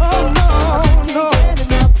enough. Oh no, no.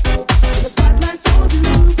 The spotlight's on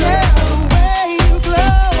you, yeah. The way you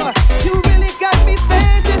glow, you really got me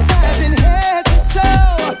fantasizing head to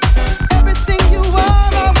toe. Everything you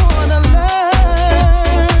are, I wanna learn.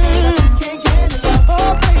 I just can't get enough.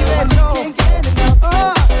 Oh baby, I just can't get enough.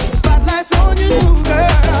 Oh, the spotlight's on you,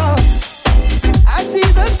 girl. I see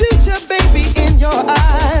the future, baby, in your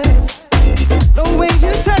eyes. The way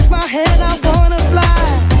you touch my hand, I wanna fly.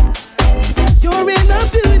 You're in a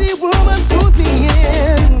beauty, woman, pulls me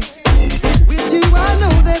in. With you, I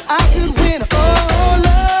know that I could win. Oh,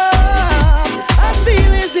 love, I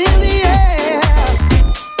feel is in the air.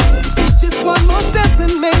 Just one more step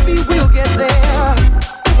and maybe we'll get there.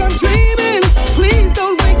 If I'm dreaming, please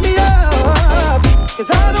don't wake me up. Cause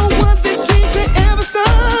I don't want this dream to ever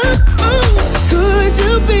stop. Could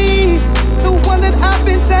you be the one that I've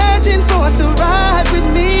been searching for to ride with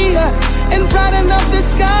me and brighten up the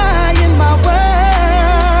sky in my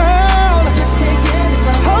world? I just can't get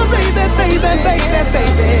enough. Oh baby, baby, baby,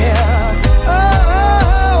 baby.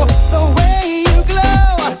 Oh, the way you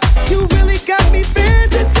glow, you really got me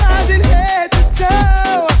fantasizing head to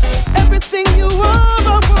toe. Everything you are,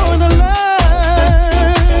 I wanna learn.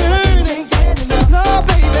 No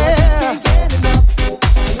baby.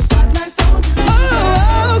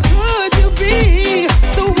 Oh, could you be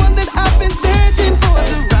the one that I've been searching for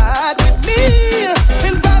to ride with me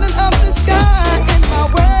and brighten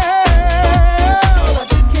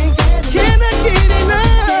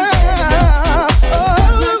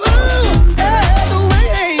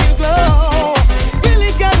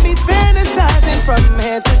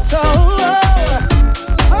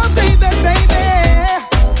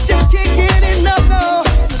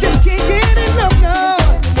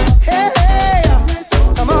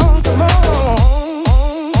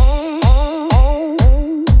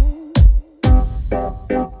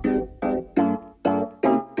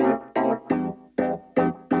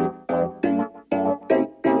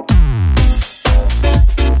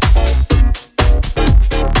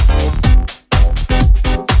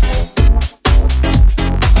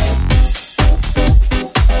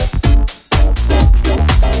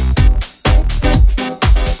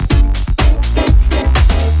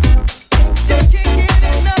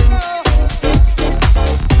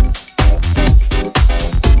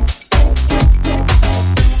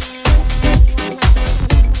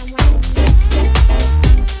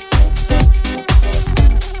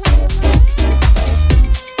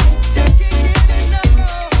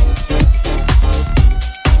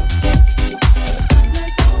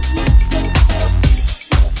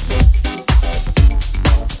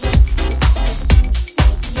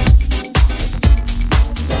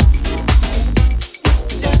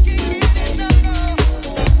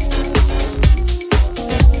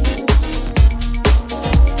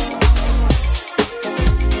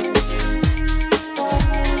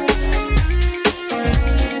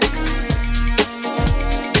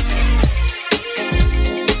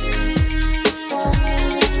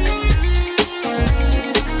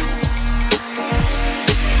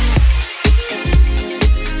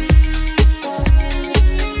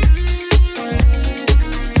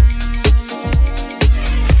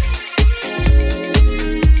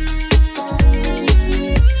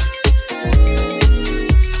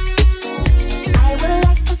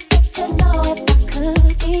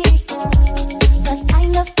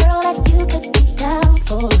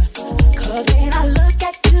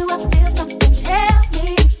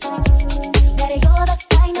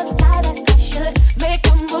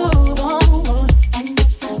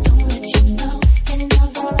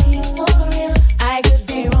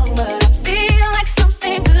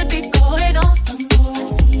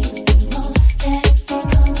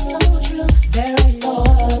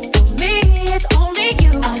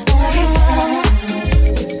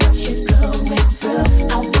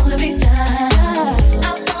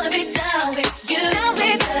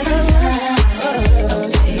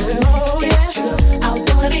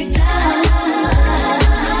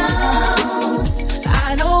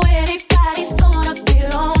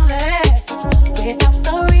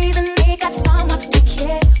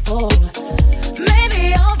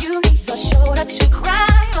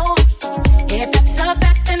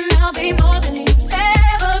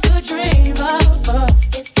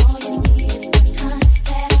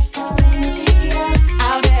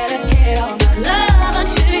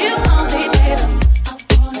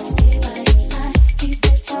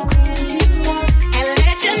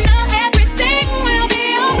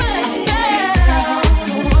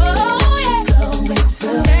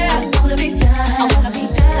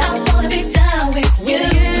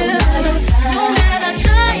No matter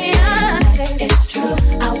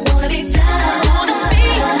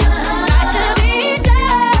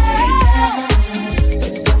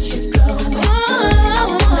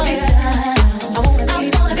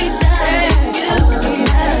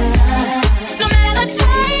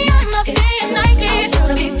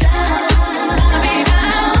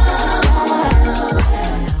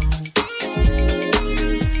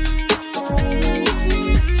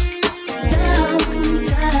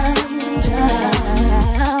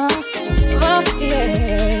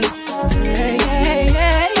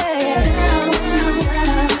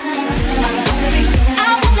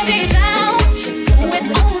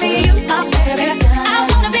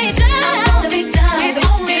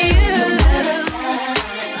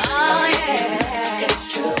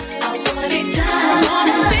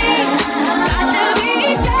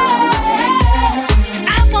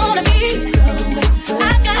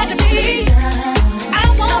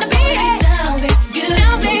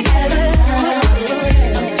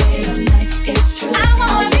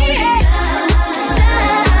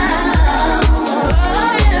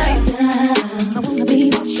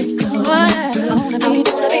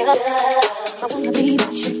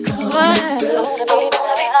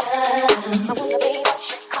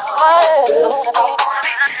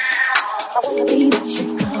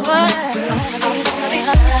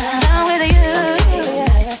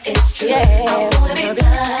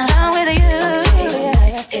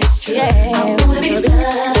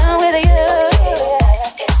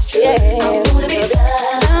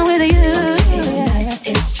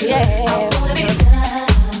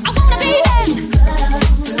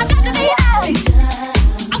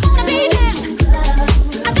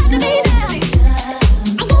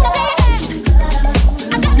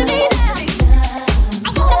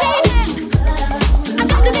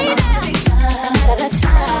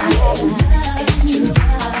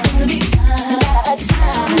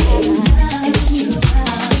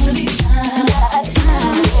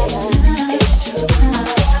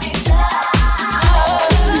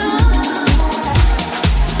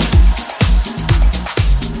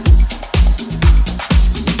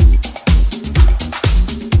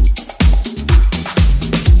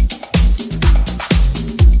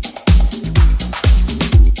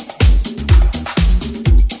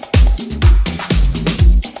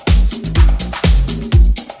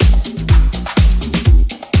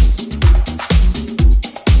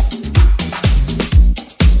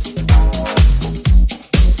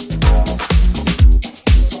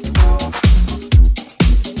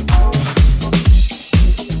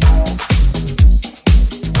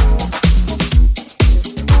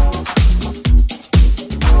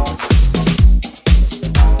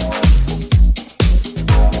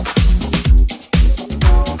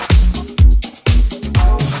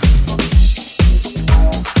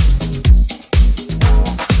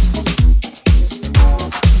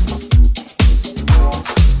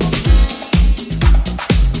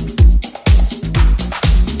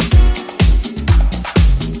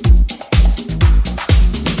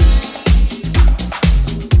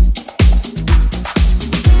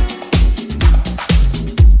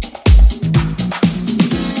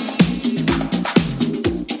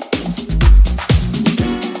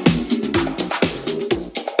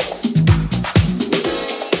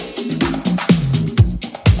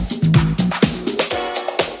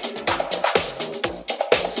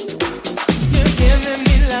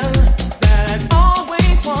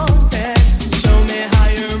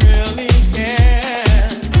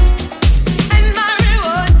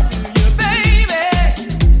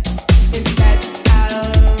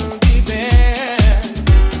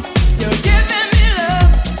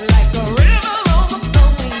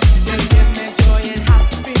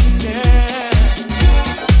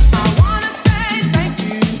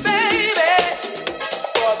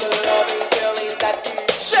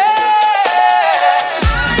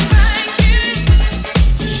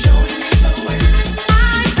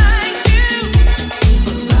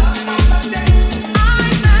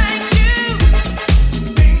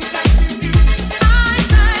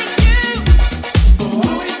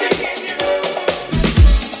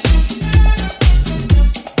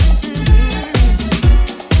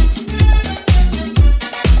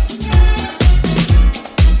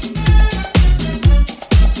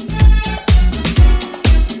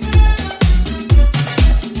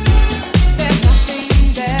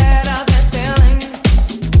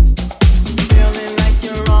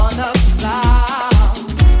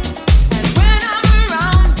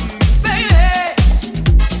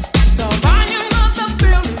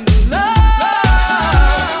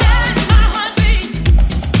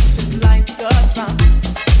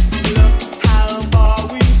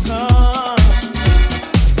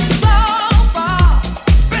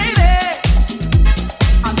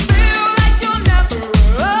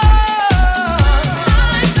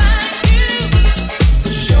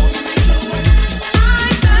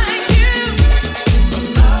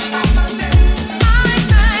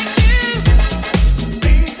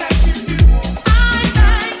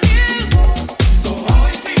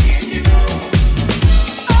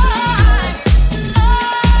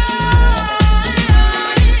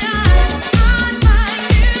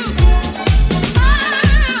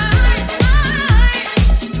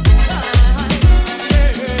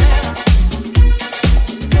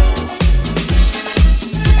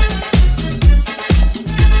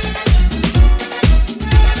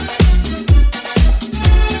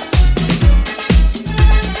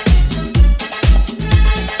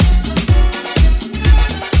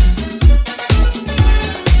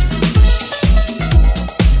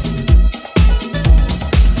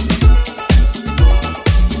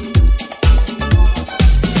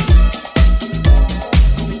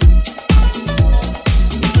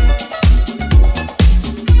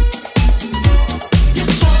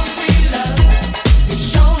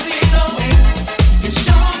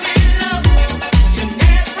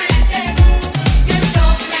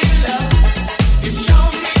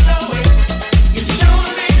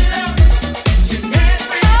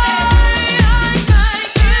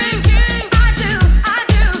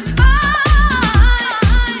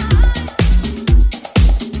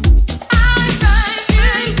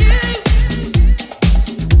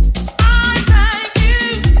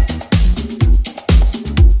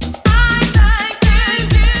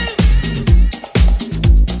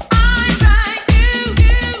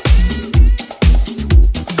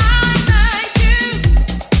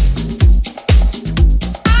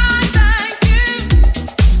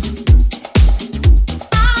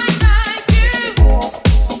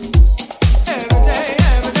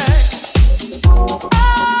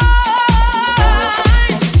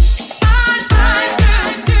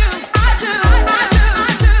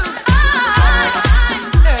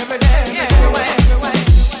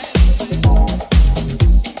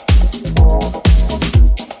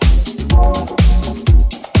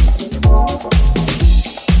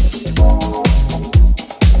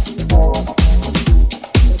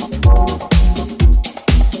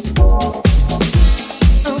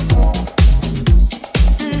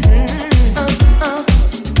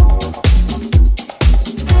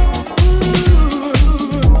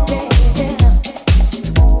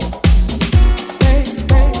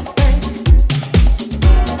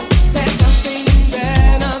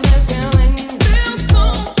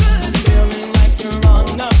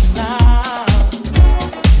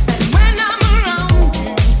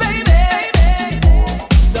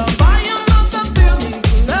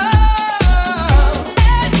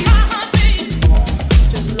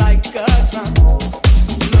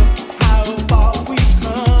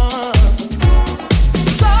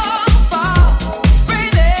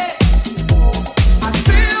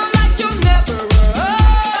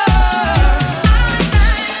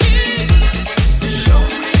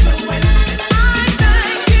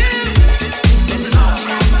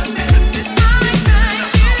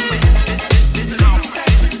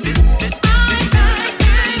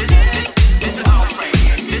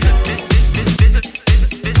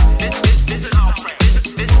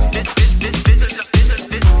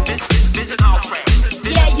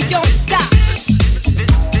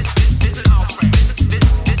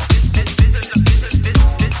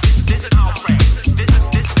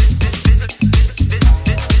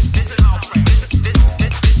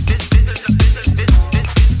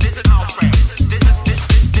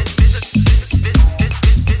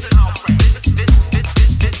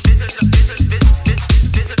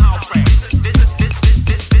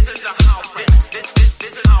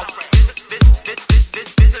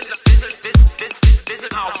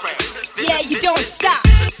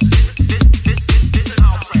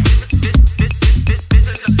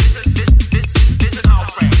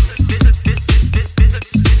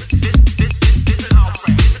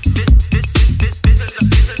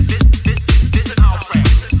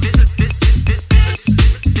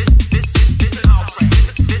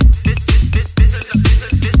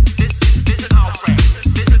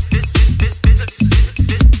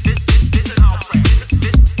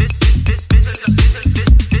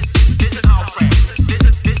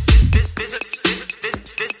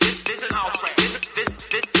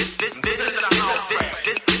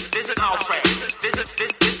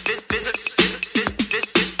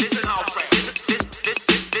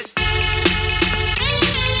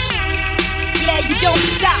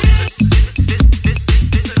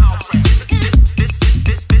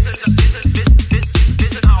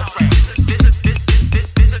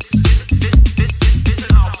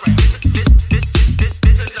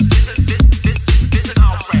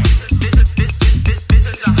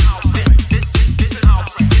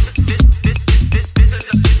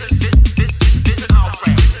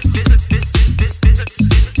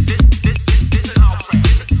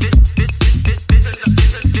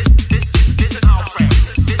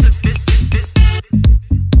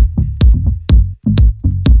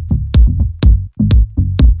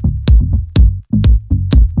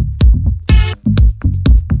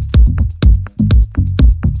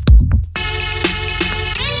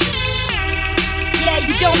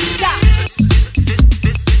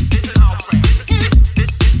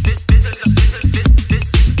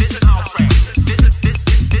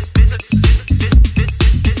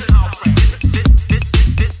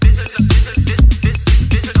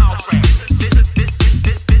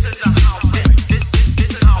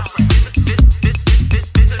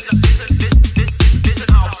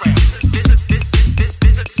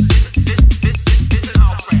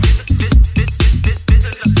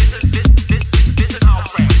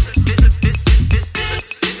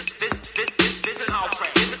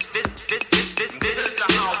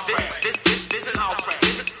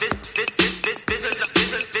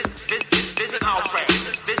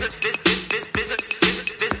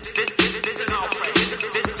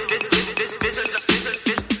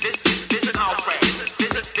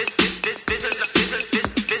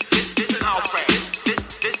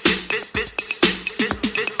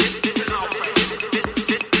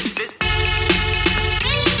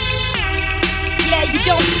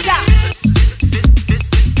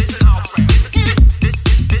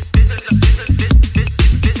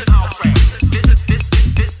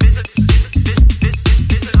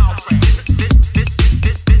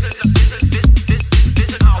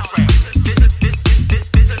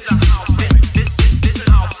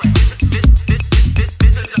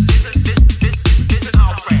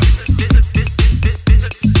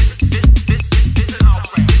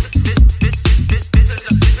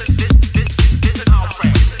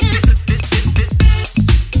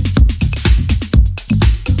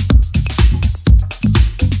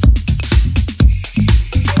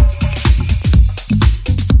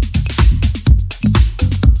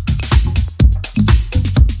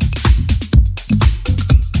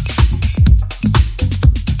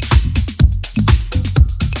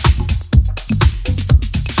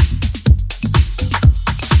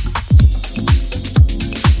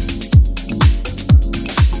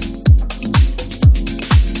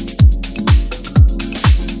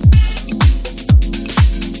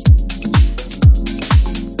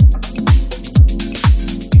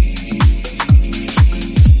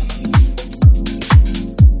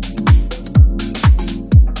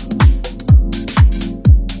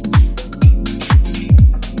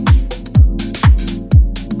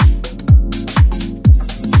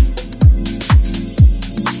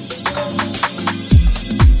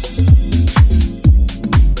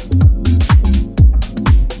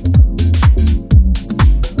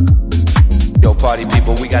party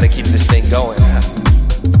people, we gotta keep this thing going.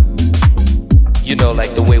 You know,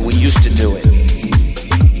 like the way we used to do it.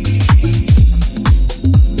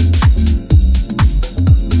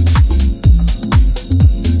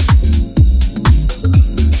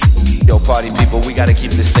 Yo, party people, we gotta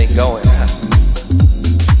keep this thing going.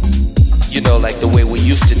 You know, like the way we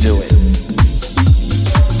used to do it.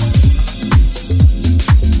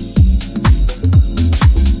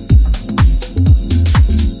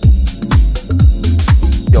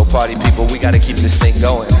 Party people, we gotta keep this thing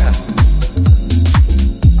going.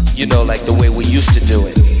 You know, like the way we used to do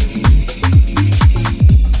it.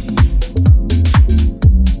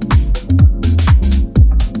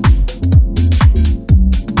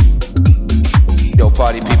 Yo,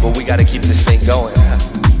 party people, we gotta keep this thing going.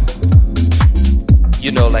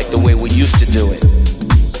 You know, like the way we used to do it.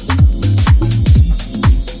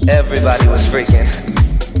 Everybody was freaking.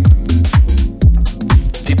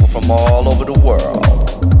 People from all over the world.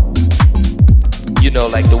 You know,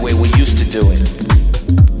 like the way we used to do it.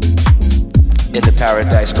 In the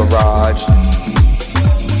Paradise Garage.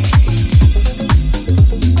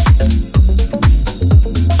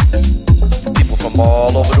 People from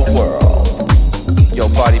all over the world. Yo,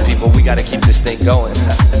 party people, we gotta keep this thing going.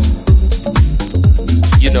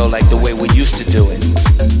 You know, like the way we used to do it.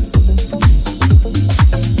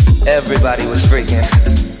 Everybody was freaking.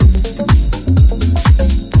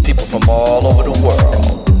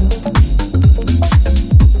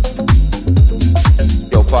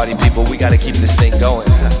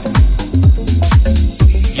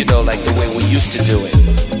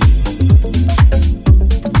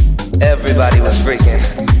 Everybody was freaking.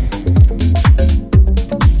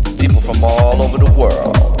 People from all over the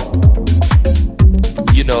world.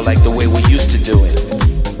 You know, like the way we used to do it.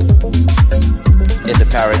 In the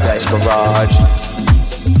Paradise Garage.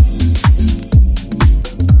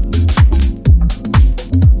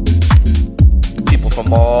 People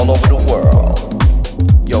from all over the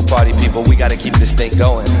world. Yo, party people, we gotta keep this thing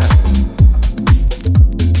going.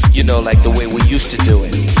 You know, like the way we used to do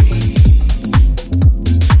it.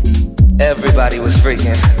 Everybody was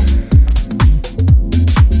freaking.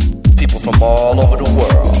 People from all over the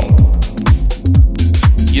world.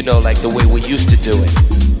 You know, like the way we used to do it.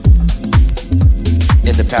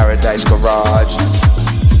 In the Paradise Garage.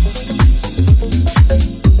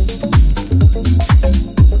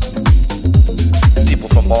 People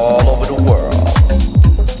from all over the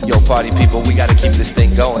world. Yo, party people, we gotta keep this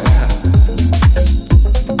thing going.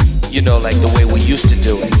 You know, like the way we used to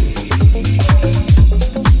do it.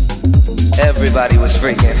 Everybody was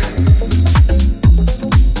freaking.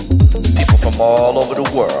 People from all over the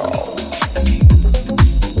world.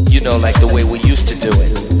 You know, like the way we used to do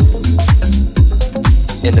it.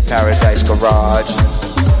 In the Paradise Garage.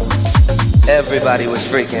 Everybody was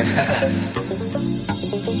freaking.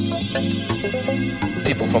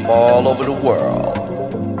 People from all over the world.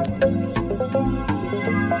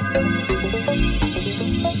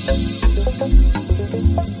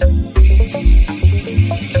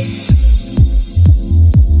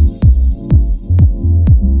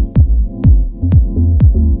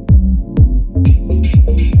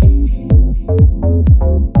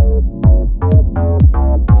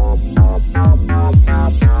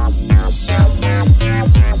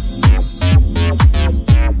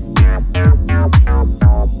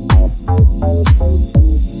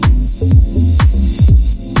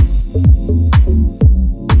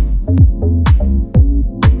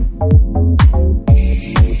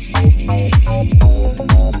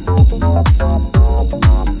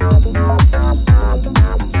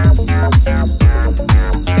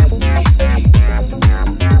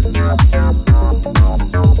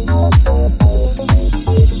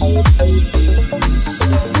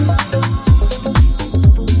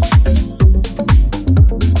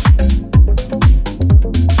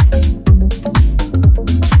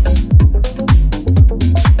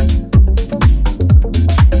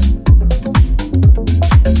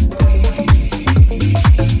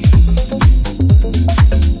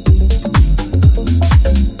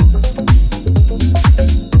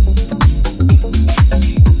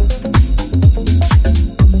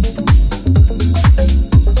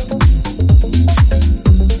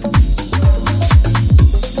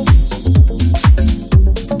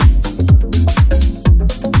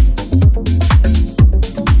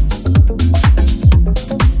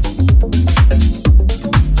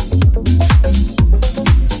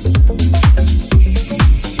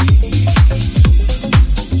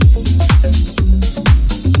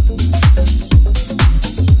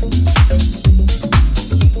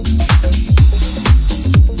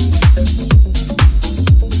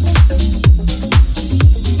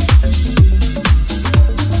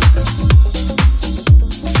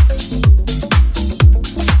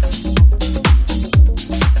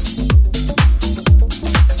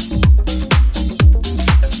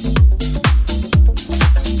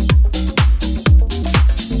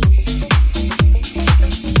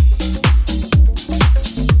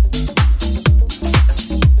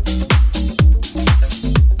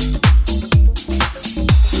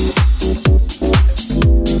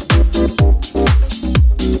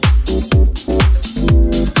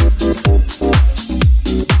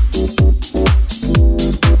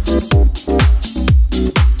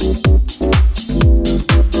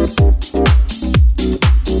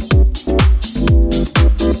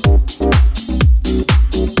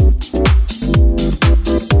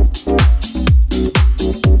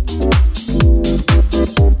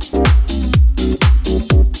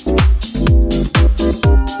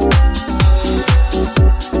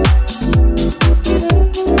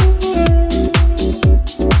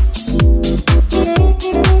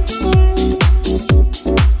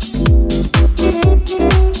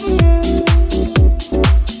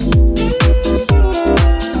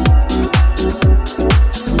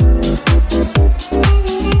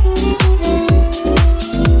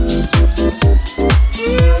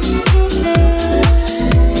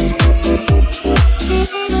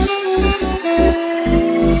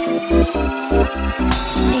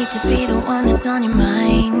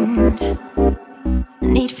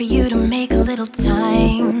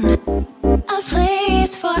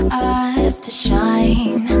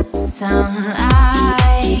 Some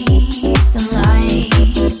light, some light.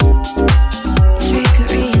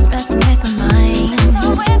 Trickery is messing with my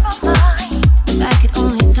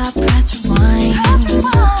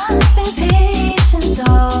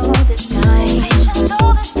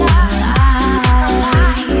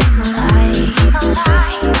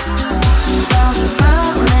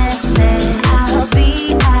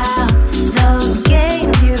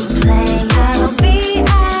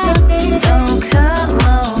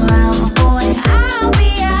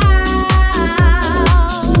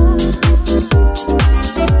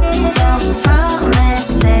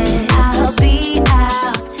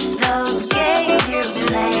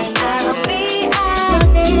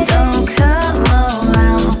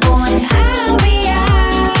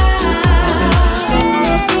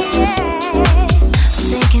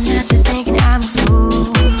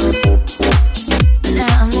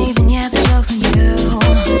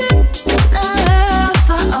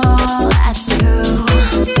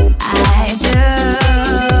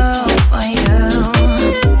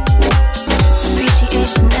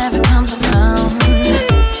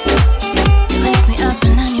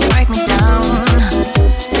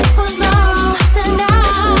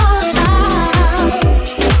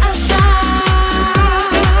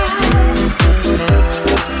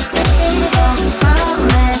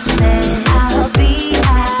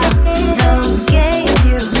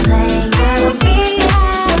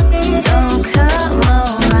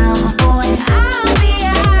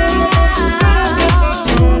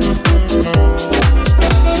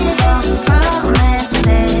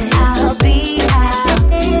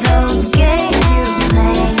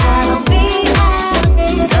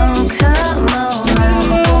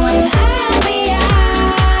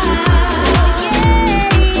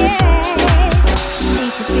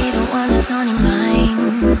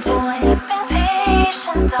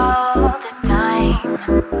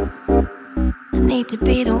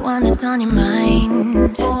one that's on your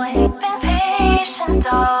mind. Boy, been patient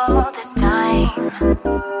all this time.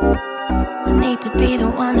 I need to be the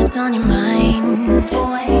one that's on your mind.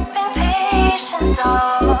 Boy, been patient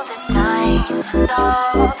all this time.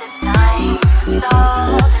 All this time.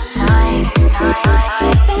 All this time.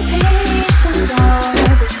 I've been patient all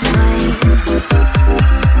this time.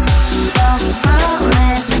 Those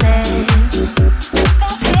promises.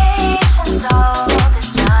 Been patient all this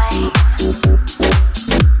time.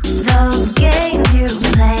 Those games you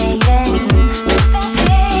playing. Been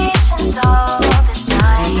patient all this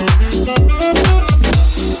time.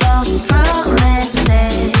 Those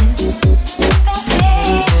promises. Been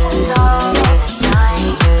patient all this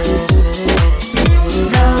time.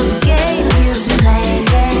 Those games you playing.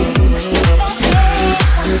 Been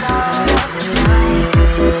patient all this time.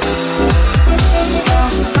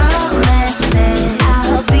 Those promises.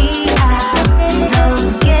 I'll be out.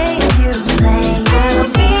 Those games you play. I'll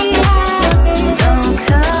be out. Don't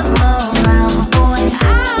come around, boy.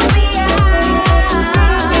 I'll be out.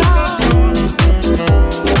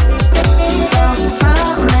 Those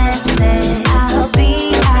promises. I'll be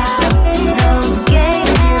out. Those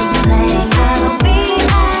games you play. I'll be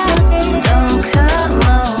out. Don't come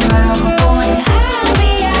around, boy. I'll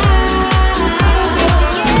be out.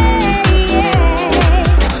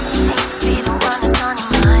 Need to be the one that's on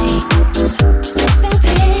your mind. Been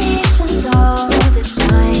patient all this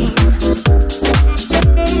time.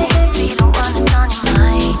 Need to be the one that's on your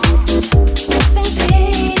mind. Been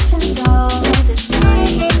patient all this time.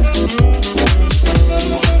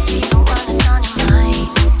 Need to be the one that's on your mind.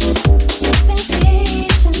 Been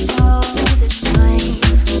patient all this time.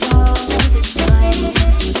 All this time.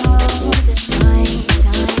 All this time.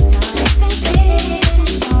 Been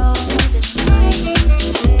patient all this time.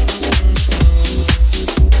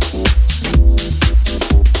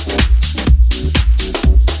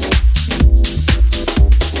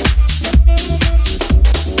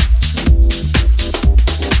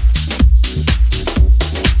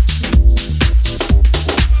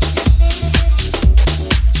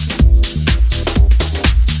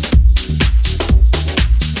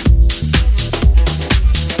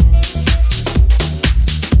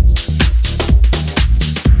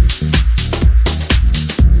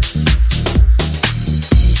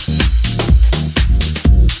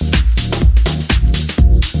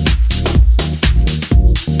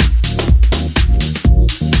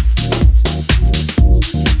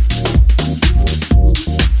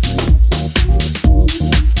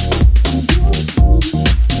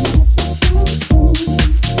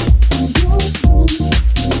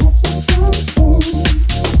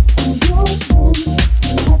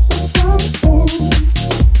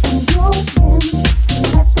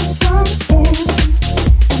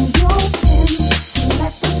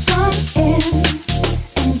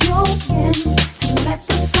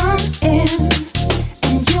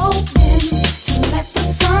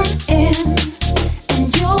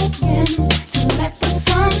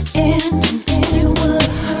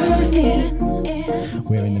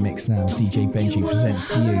 We're in the mix now. DJ Benji presents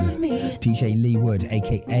to you DJ Lee Wood,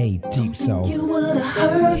 aka Deep Soul,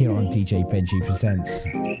 here on DJ Benji Presents.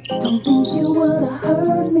 Don't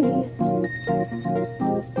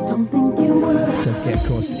forget, of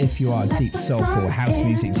course, if you are a deep soulful house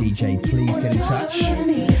music DJ, please get in touch,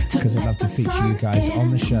 because I'd love to feature you guys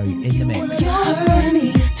on the show in the mix.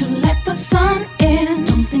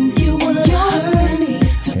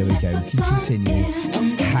 Here we go, we can continue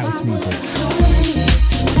house music.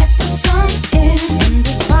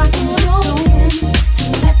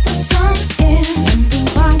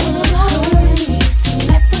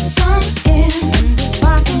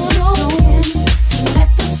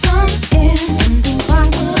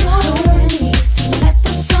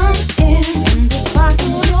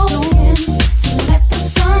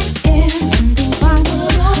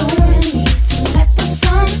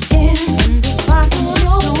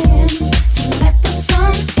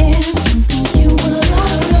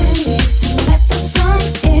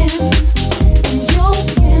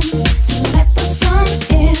 You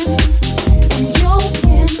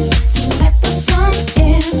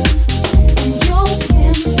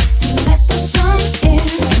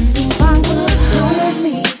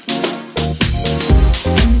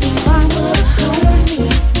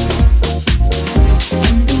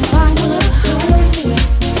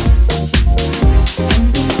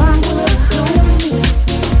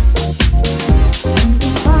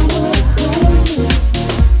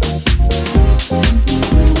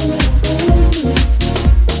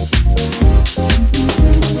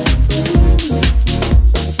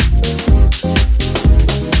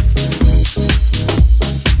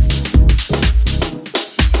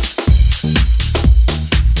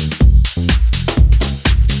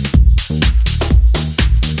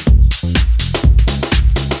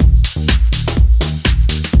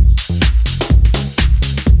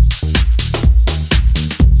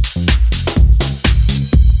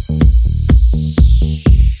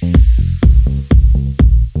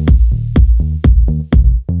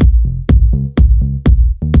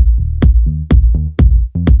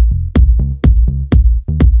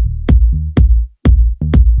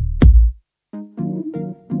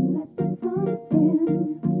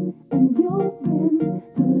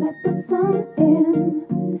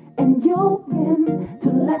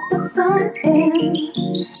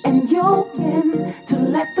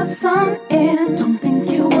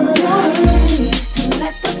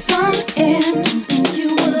sun in. You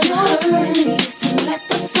were ready to let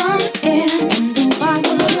the sun in. I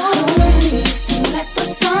was ready to let the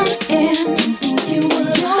sun in. You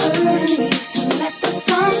were ready to let the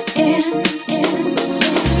sun in.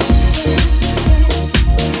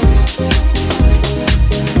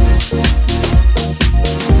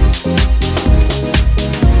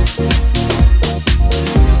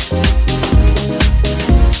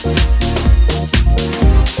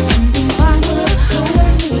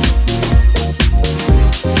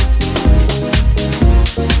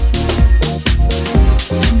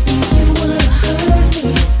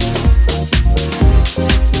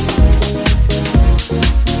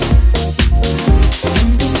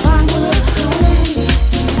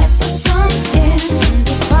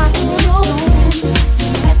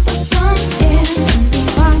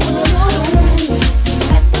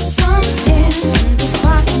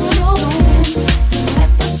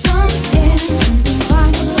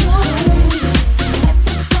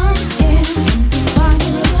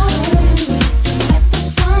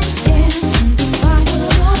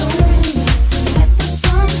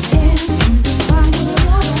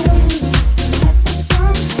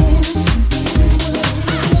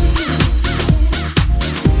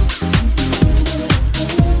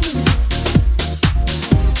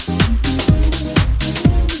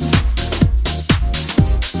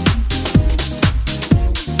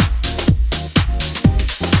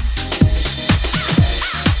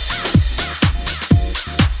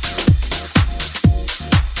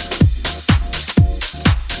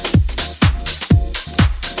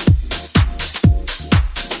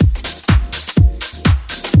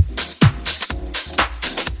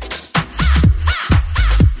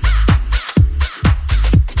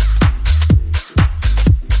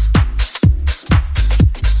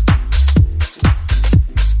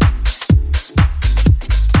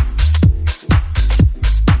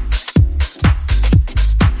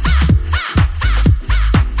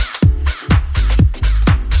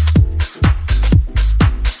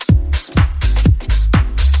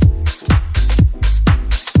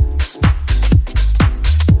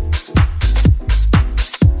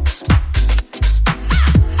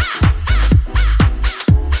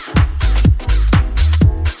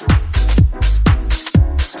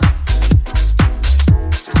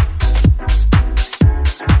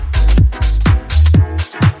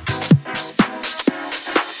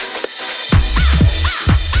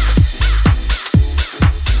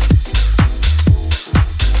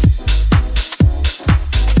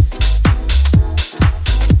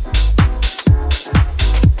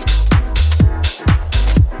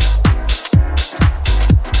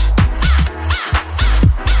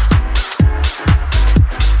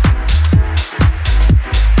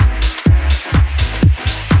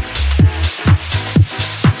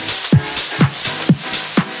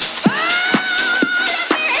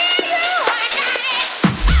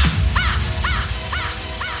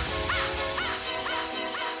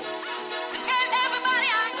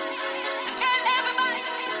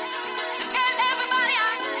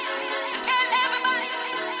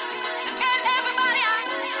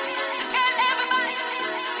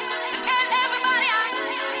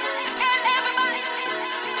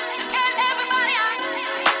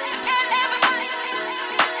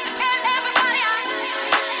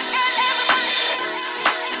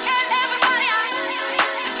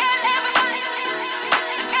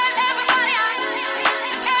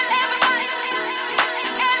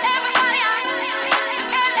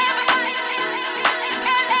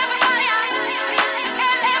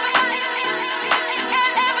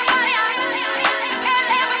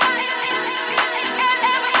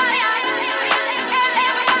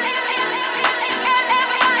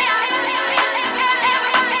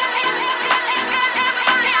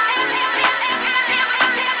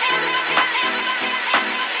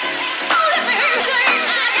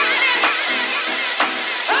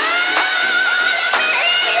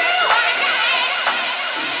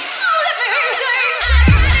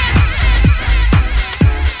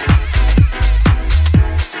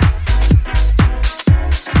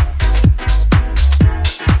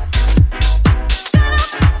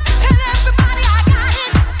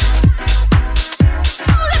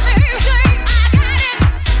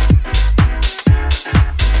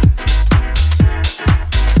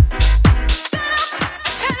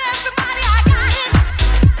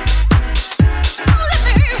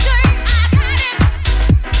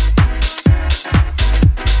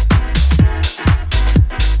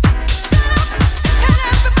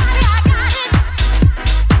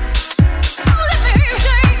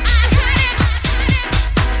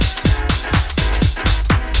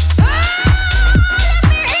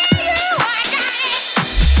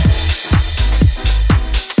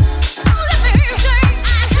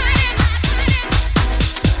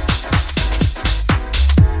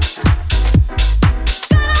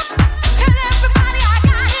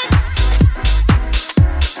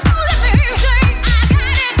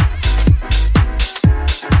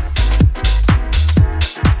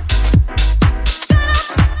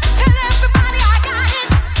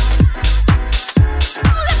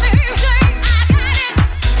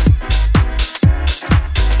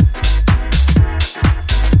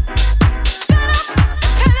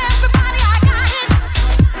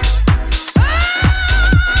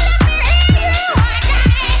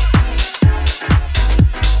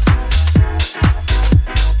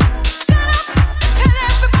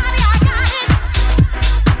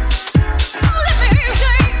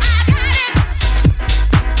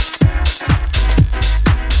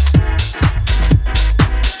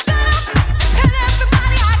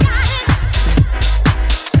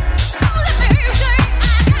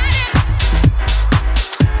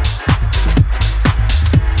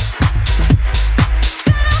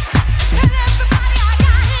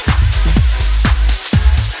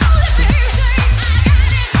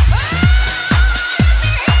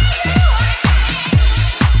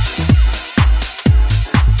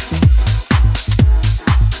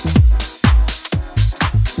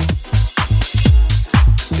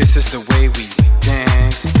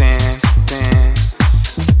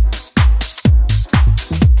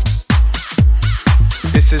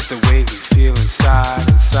 This is the way we feel inside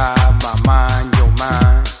my mind, your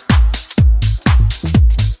mind.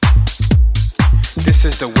 This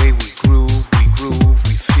is the way we groove,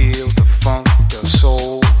 we feel the funk, the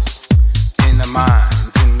soul, in the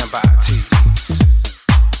minds, in the bodies.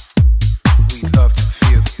 We love to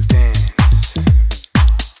feel the dance.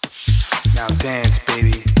 Now dance,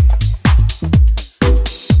 baby.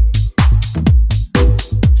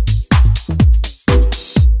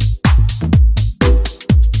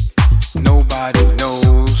 Nobody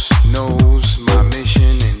knows my mission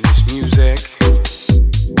in this music.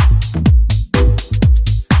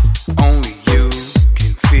 Only you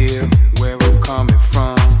can feel where I'm coming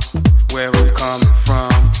from, where I'm coming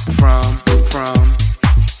from.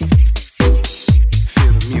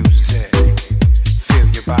 Feel the music, feel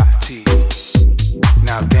your body.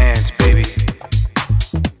 Now dance, baby.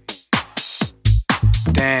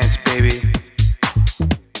 Dance, baby.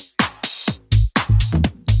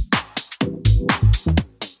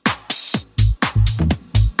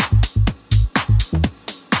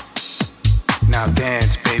 Now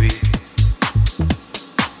dance, baby.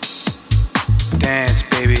 Dance,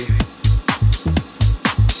 baby.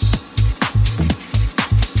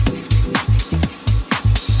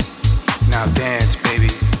 Now dance, baby.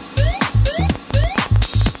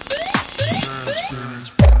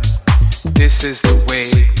 This is the way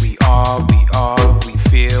we are, we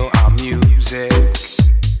feel our music.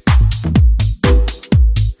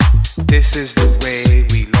 This is the way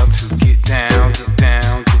we love to get down, get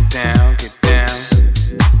down, get down, get down.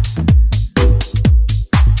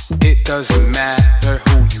 It doesn't matter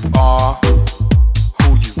who you are, who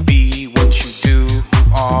you be, what you do, who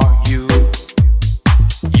are you.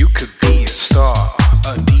 You could be a star,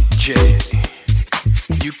 a DJ.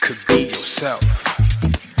 You could be yourself.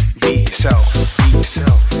 Be yourself, be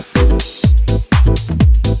yourself.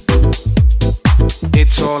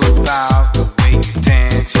 It's all about the way you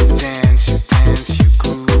dance, you dance, you dance, you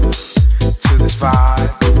groove to this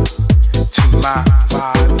vibe, to my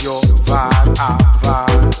vibe, your vibe, our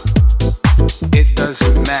vibe. It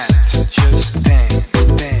doesn't matter, just dance,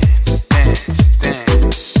 dance, dance,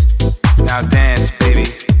 dance. Now dance, baby.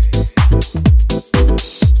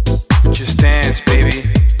 Just dance, baby.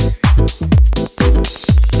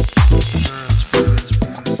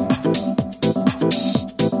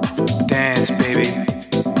 Dance, baby.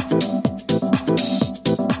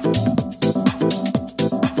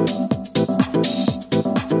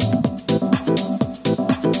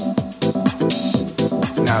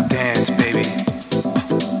 Now dance, baby.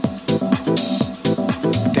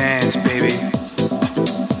 Dance, baby.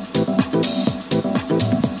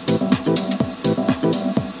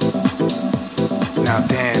 Now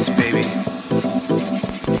dance, baby.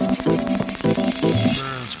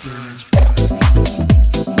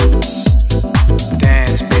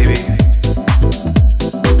 Dance, baby.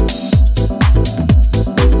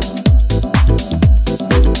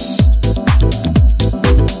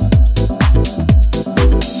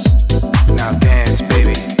 Now dance,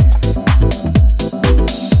 baby.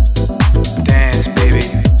 Dance, baby.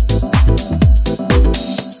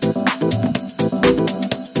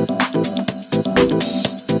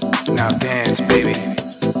 Now dance, baby.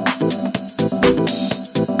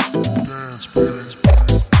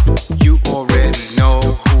 You already know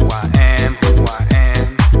who I am, who I am.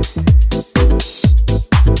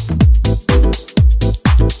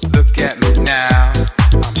 Look at me now,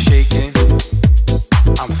 I'm shaking,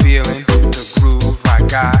 I'm feeling the groove I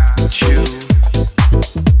got with you.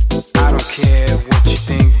 I don't care what you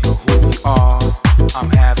think or who you are, I'm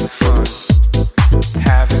having fun,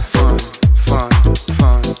 having fun, fun,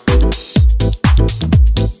 fun.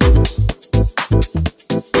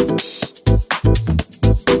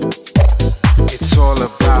 It's all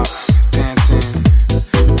about dancing,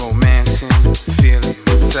 romancing, feeling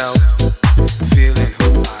myself, feeling who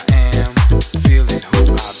I am, feeling who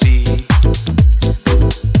I be.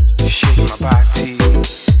 Shake my body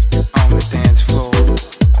on the dance.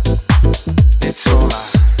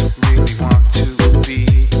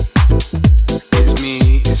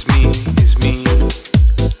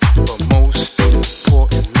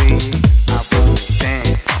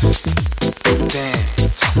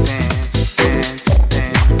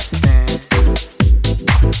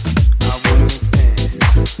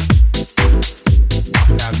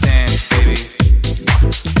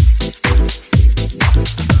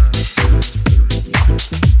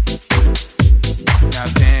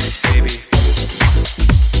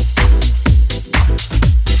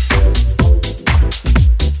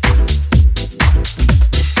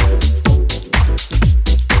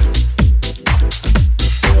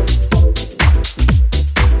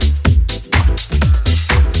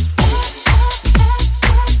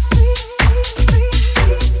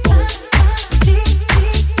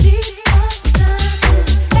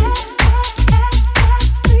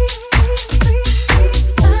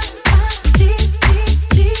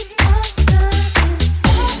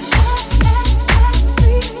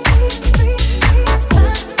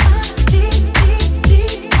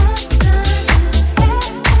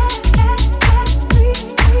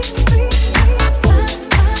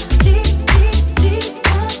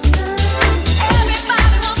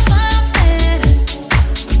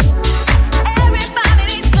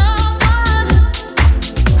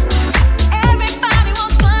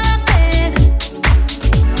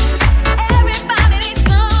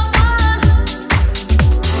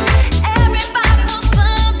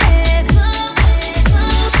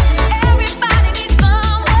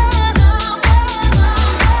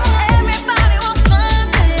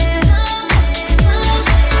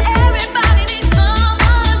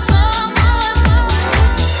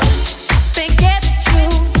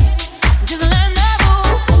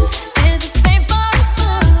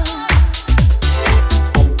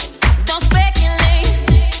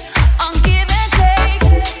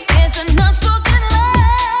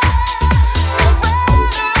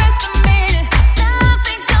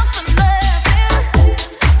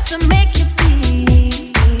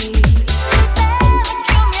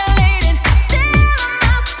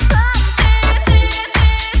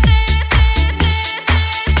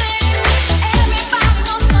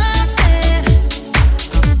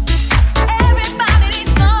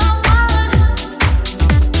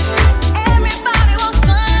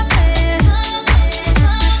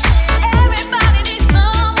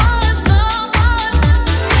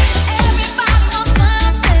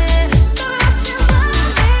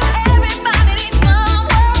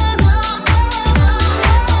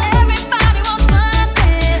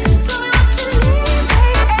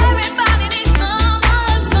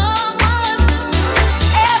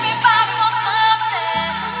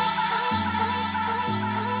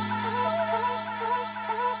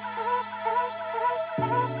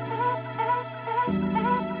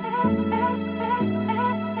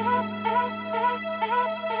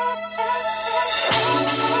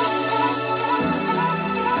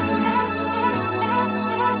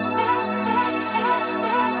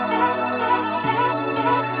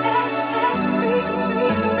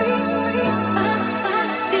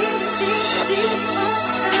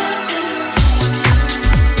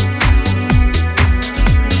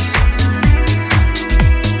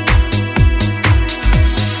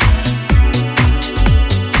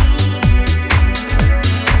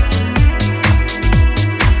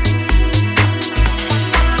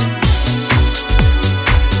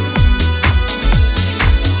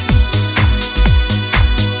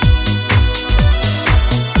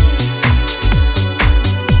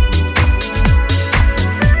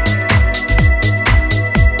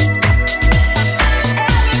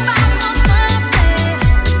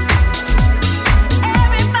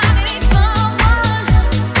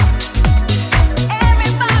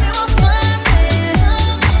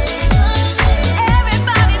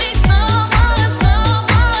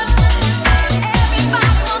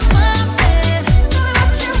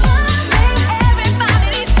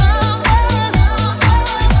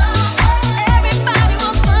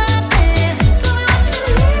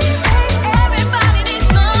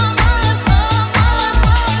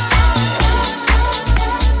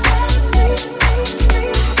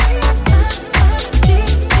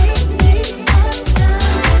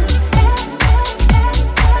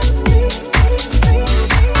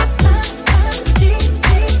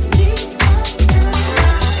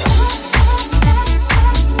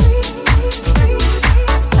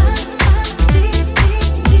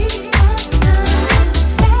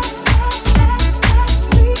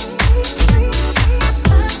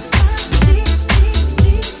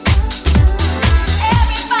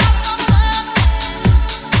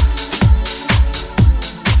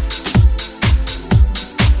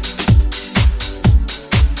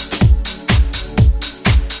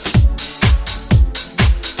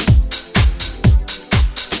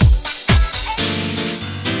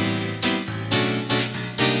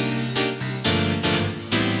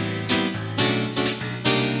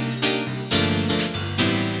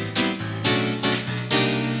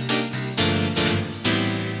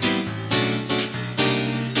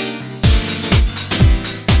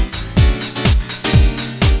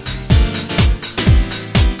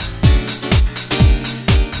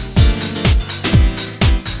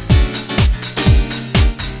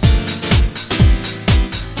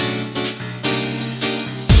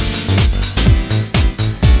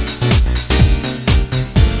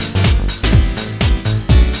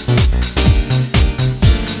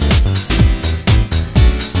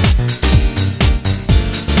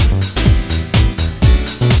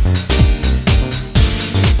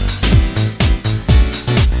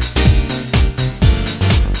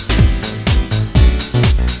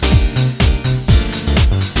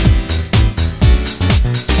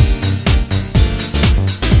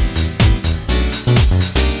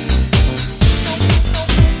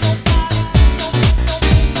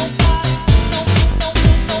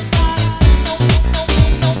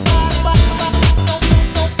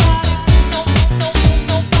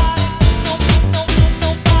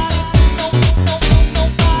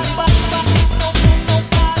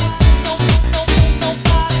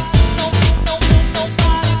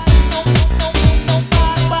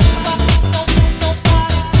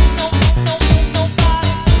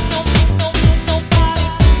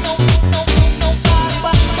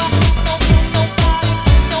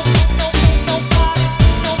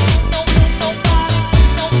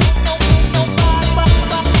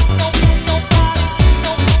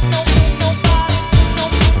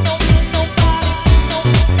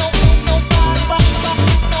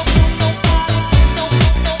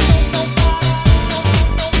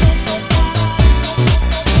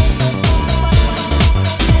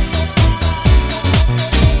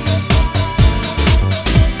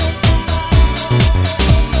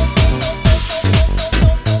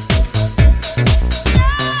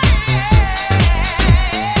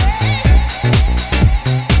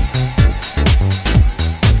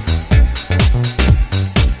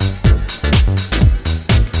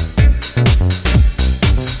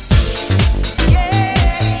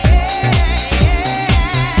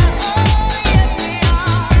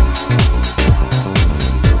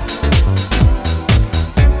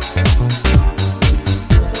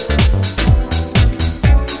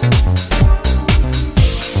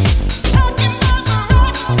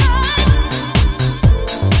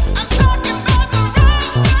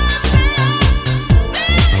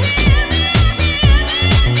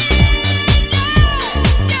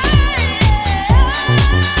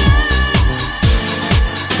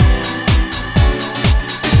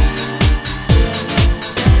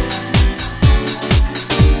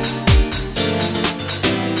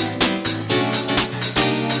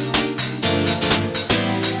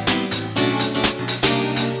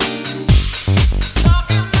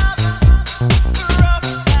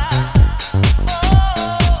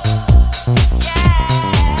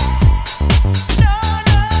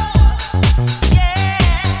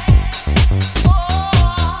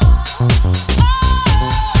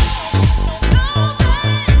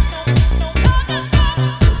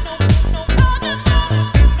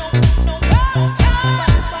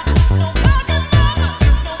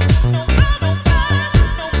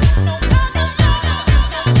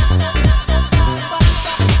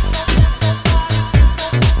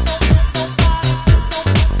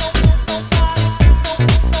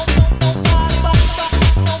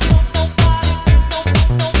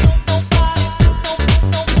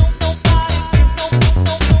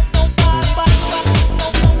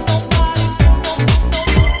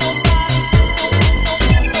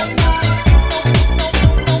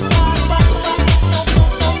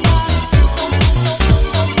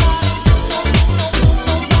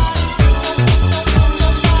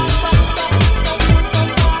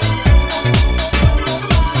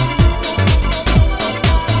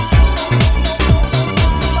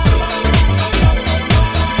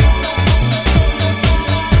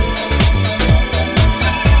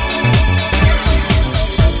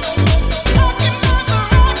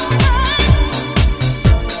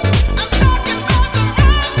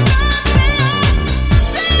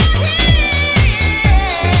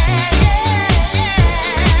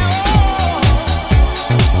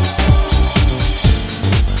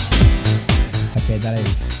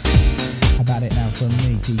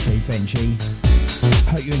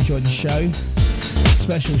 show.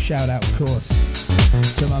 Special shout out, of course,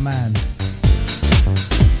 to my man,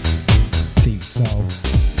 Deep Soul.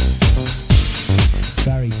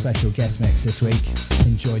 Very special guest mix this week.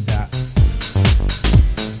 Enjoyed that.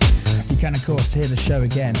 You can, of course, hear the show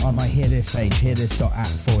again on my Hear This page,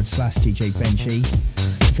 hearthis.app/DJ Benchy.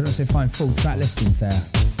 You can also find full track listings there,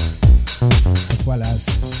 as well as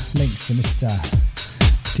links to Mr.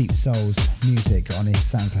 Deep Soul's music on his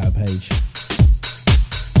SoundCloud page.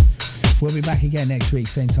 We'll be back again next week,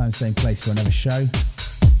 same time, same place for another show.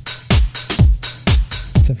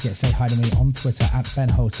 Don't forget to say hi to me on Twitter at Ben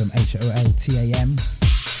Holtam, HOLTAM,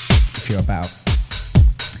 if you're about.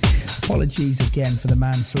 Apologies again for the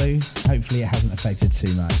man flu. Hopefully it hasn't affected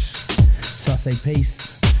too much. So I say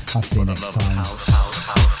peace. I'll see you next time.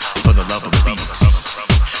 For the love of the beats,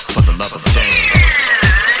 for the love of the dance.